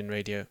 TuneIn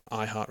Radio,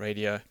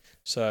 iHeartRadio.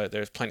 So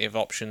there's plenty of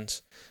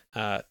options.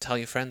 Tell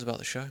your friends about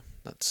the show.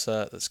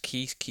 That's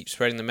key. Keep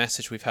spreading the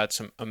message. We've had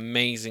some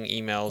amazing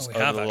emails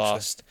over the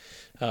last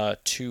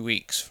 2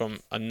 weeks from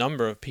a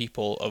number of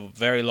people. A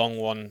very long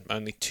one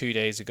only 2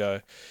 days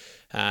ago,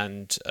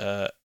 and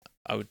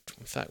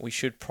in fact, we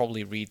should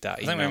probably read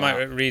that email. I think we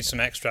might read some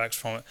extracts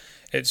from it.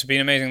 It's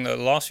been amazing that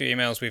the last few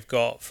emails we've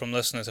got from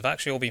listeners have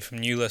actually all been from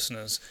new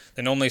listeners.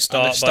 They normally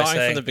start by starting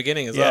saying, from the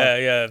beginning as well.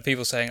 Yeah.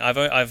 People saying,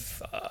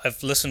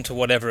 I've listened to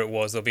whatever it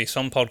was. There'll be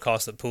some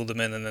podcast that pulled them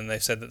in, and then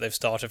they've said that they've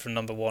started from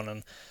number one.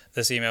 And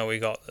this email we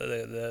got,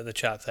 the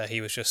chap there, he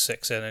was just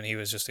 6 in, and he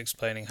was just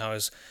explaining how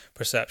his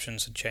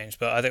perceptions had changed.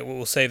 But I think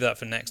we'll save that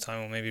for next time.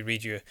 We'll maybe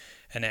read you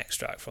an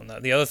extract from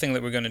that. The other thing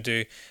that we're going to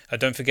do,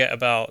 don't forget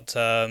about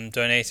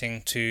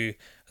donating to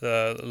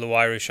the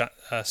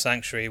Luwairu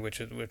Sanctuary, which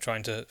we're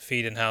trying to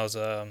feed and house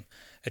a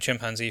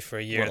chimpanzee for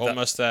a year. We're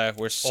almost there.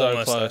 We're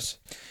so close.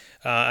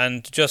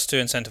 And just to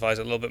incentivize it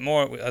a little bit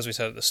more, as we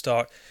said at the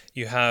start,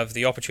 you have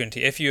the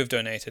opportunity, if you have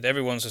donated,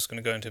 everyone's just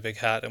going to go into a big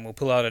hat and we'll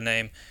pull out a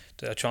name,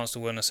 a chance to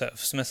win a set of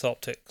Smith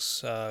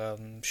Optics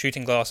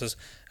shooting glasses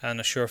and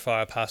a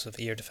Surefire passive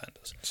ear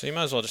defenders. So you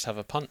might as well just have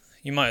a punt.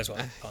 You might as well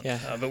have a punt.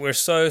 Yeah. But we're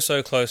so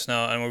close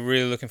now, and we're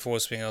really looking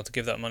forward to being able to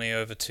give that money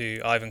over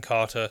to Ivan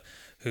Carter,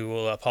 who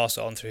will pass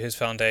it on through his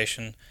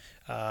foundation.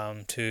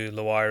 to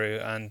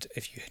Lawairu, and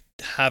if you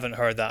haven't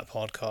heard that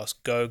podcast,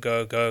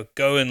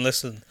 go and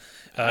listen.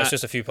 It's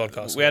just a few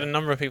podcasts. We had a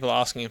number of people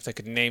asking if they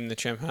could name the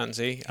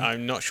chimpanzee.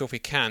 I'm not sure if we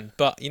can,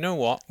 but you know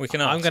what? We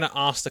can I'm ask. going to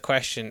ask the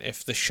question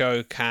if the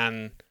show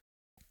can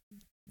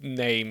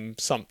name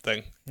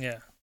something. Yeah,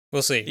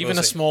 we'll see. Even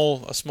a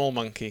small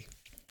monkey.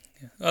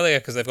 Oh yeah,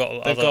 because they've got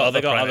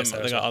other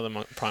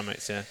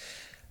primates. Yeah.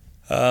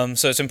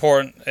 So it's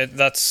important.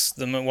 That's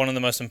one of the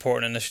most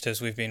important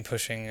initiatives we've been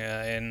pushing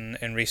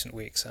in recent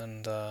weeks,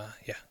 and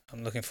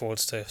I'm looking forward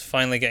to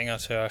finally getting out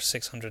to our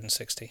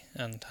 660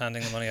 and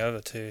handing the money over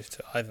to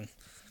Ivan.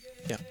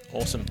 Yeah,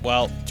 awesome.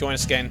 Well, join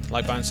us again,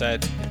 like Brian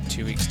said, in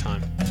 2 weeks'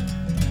 time.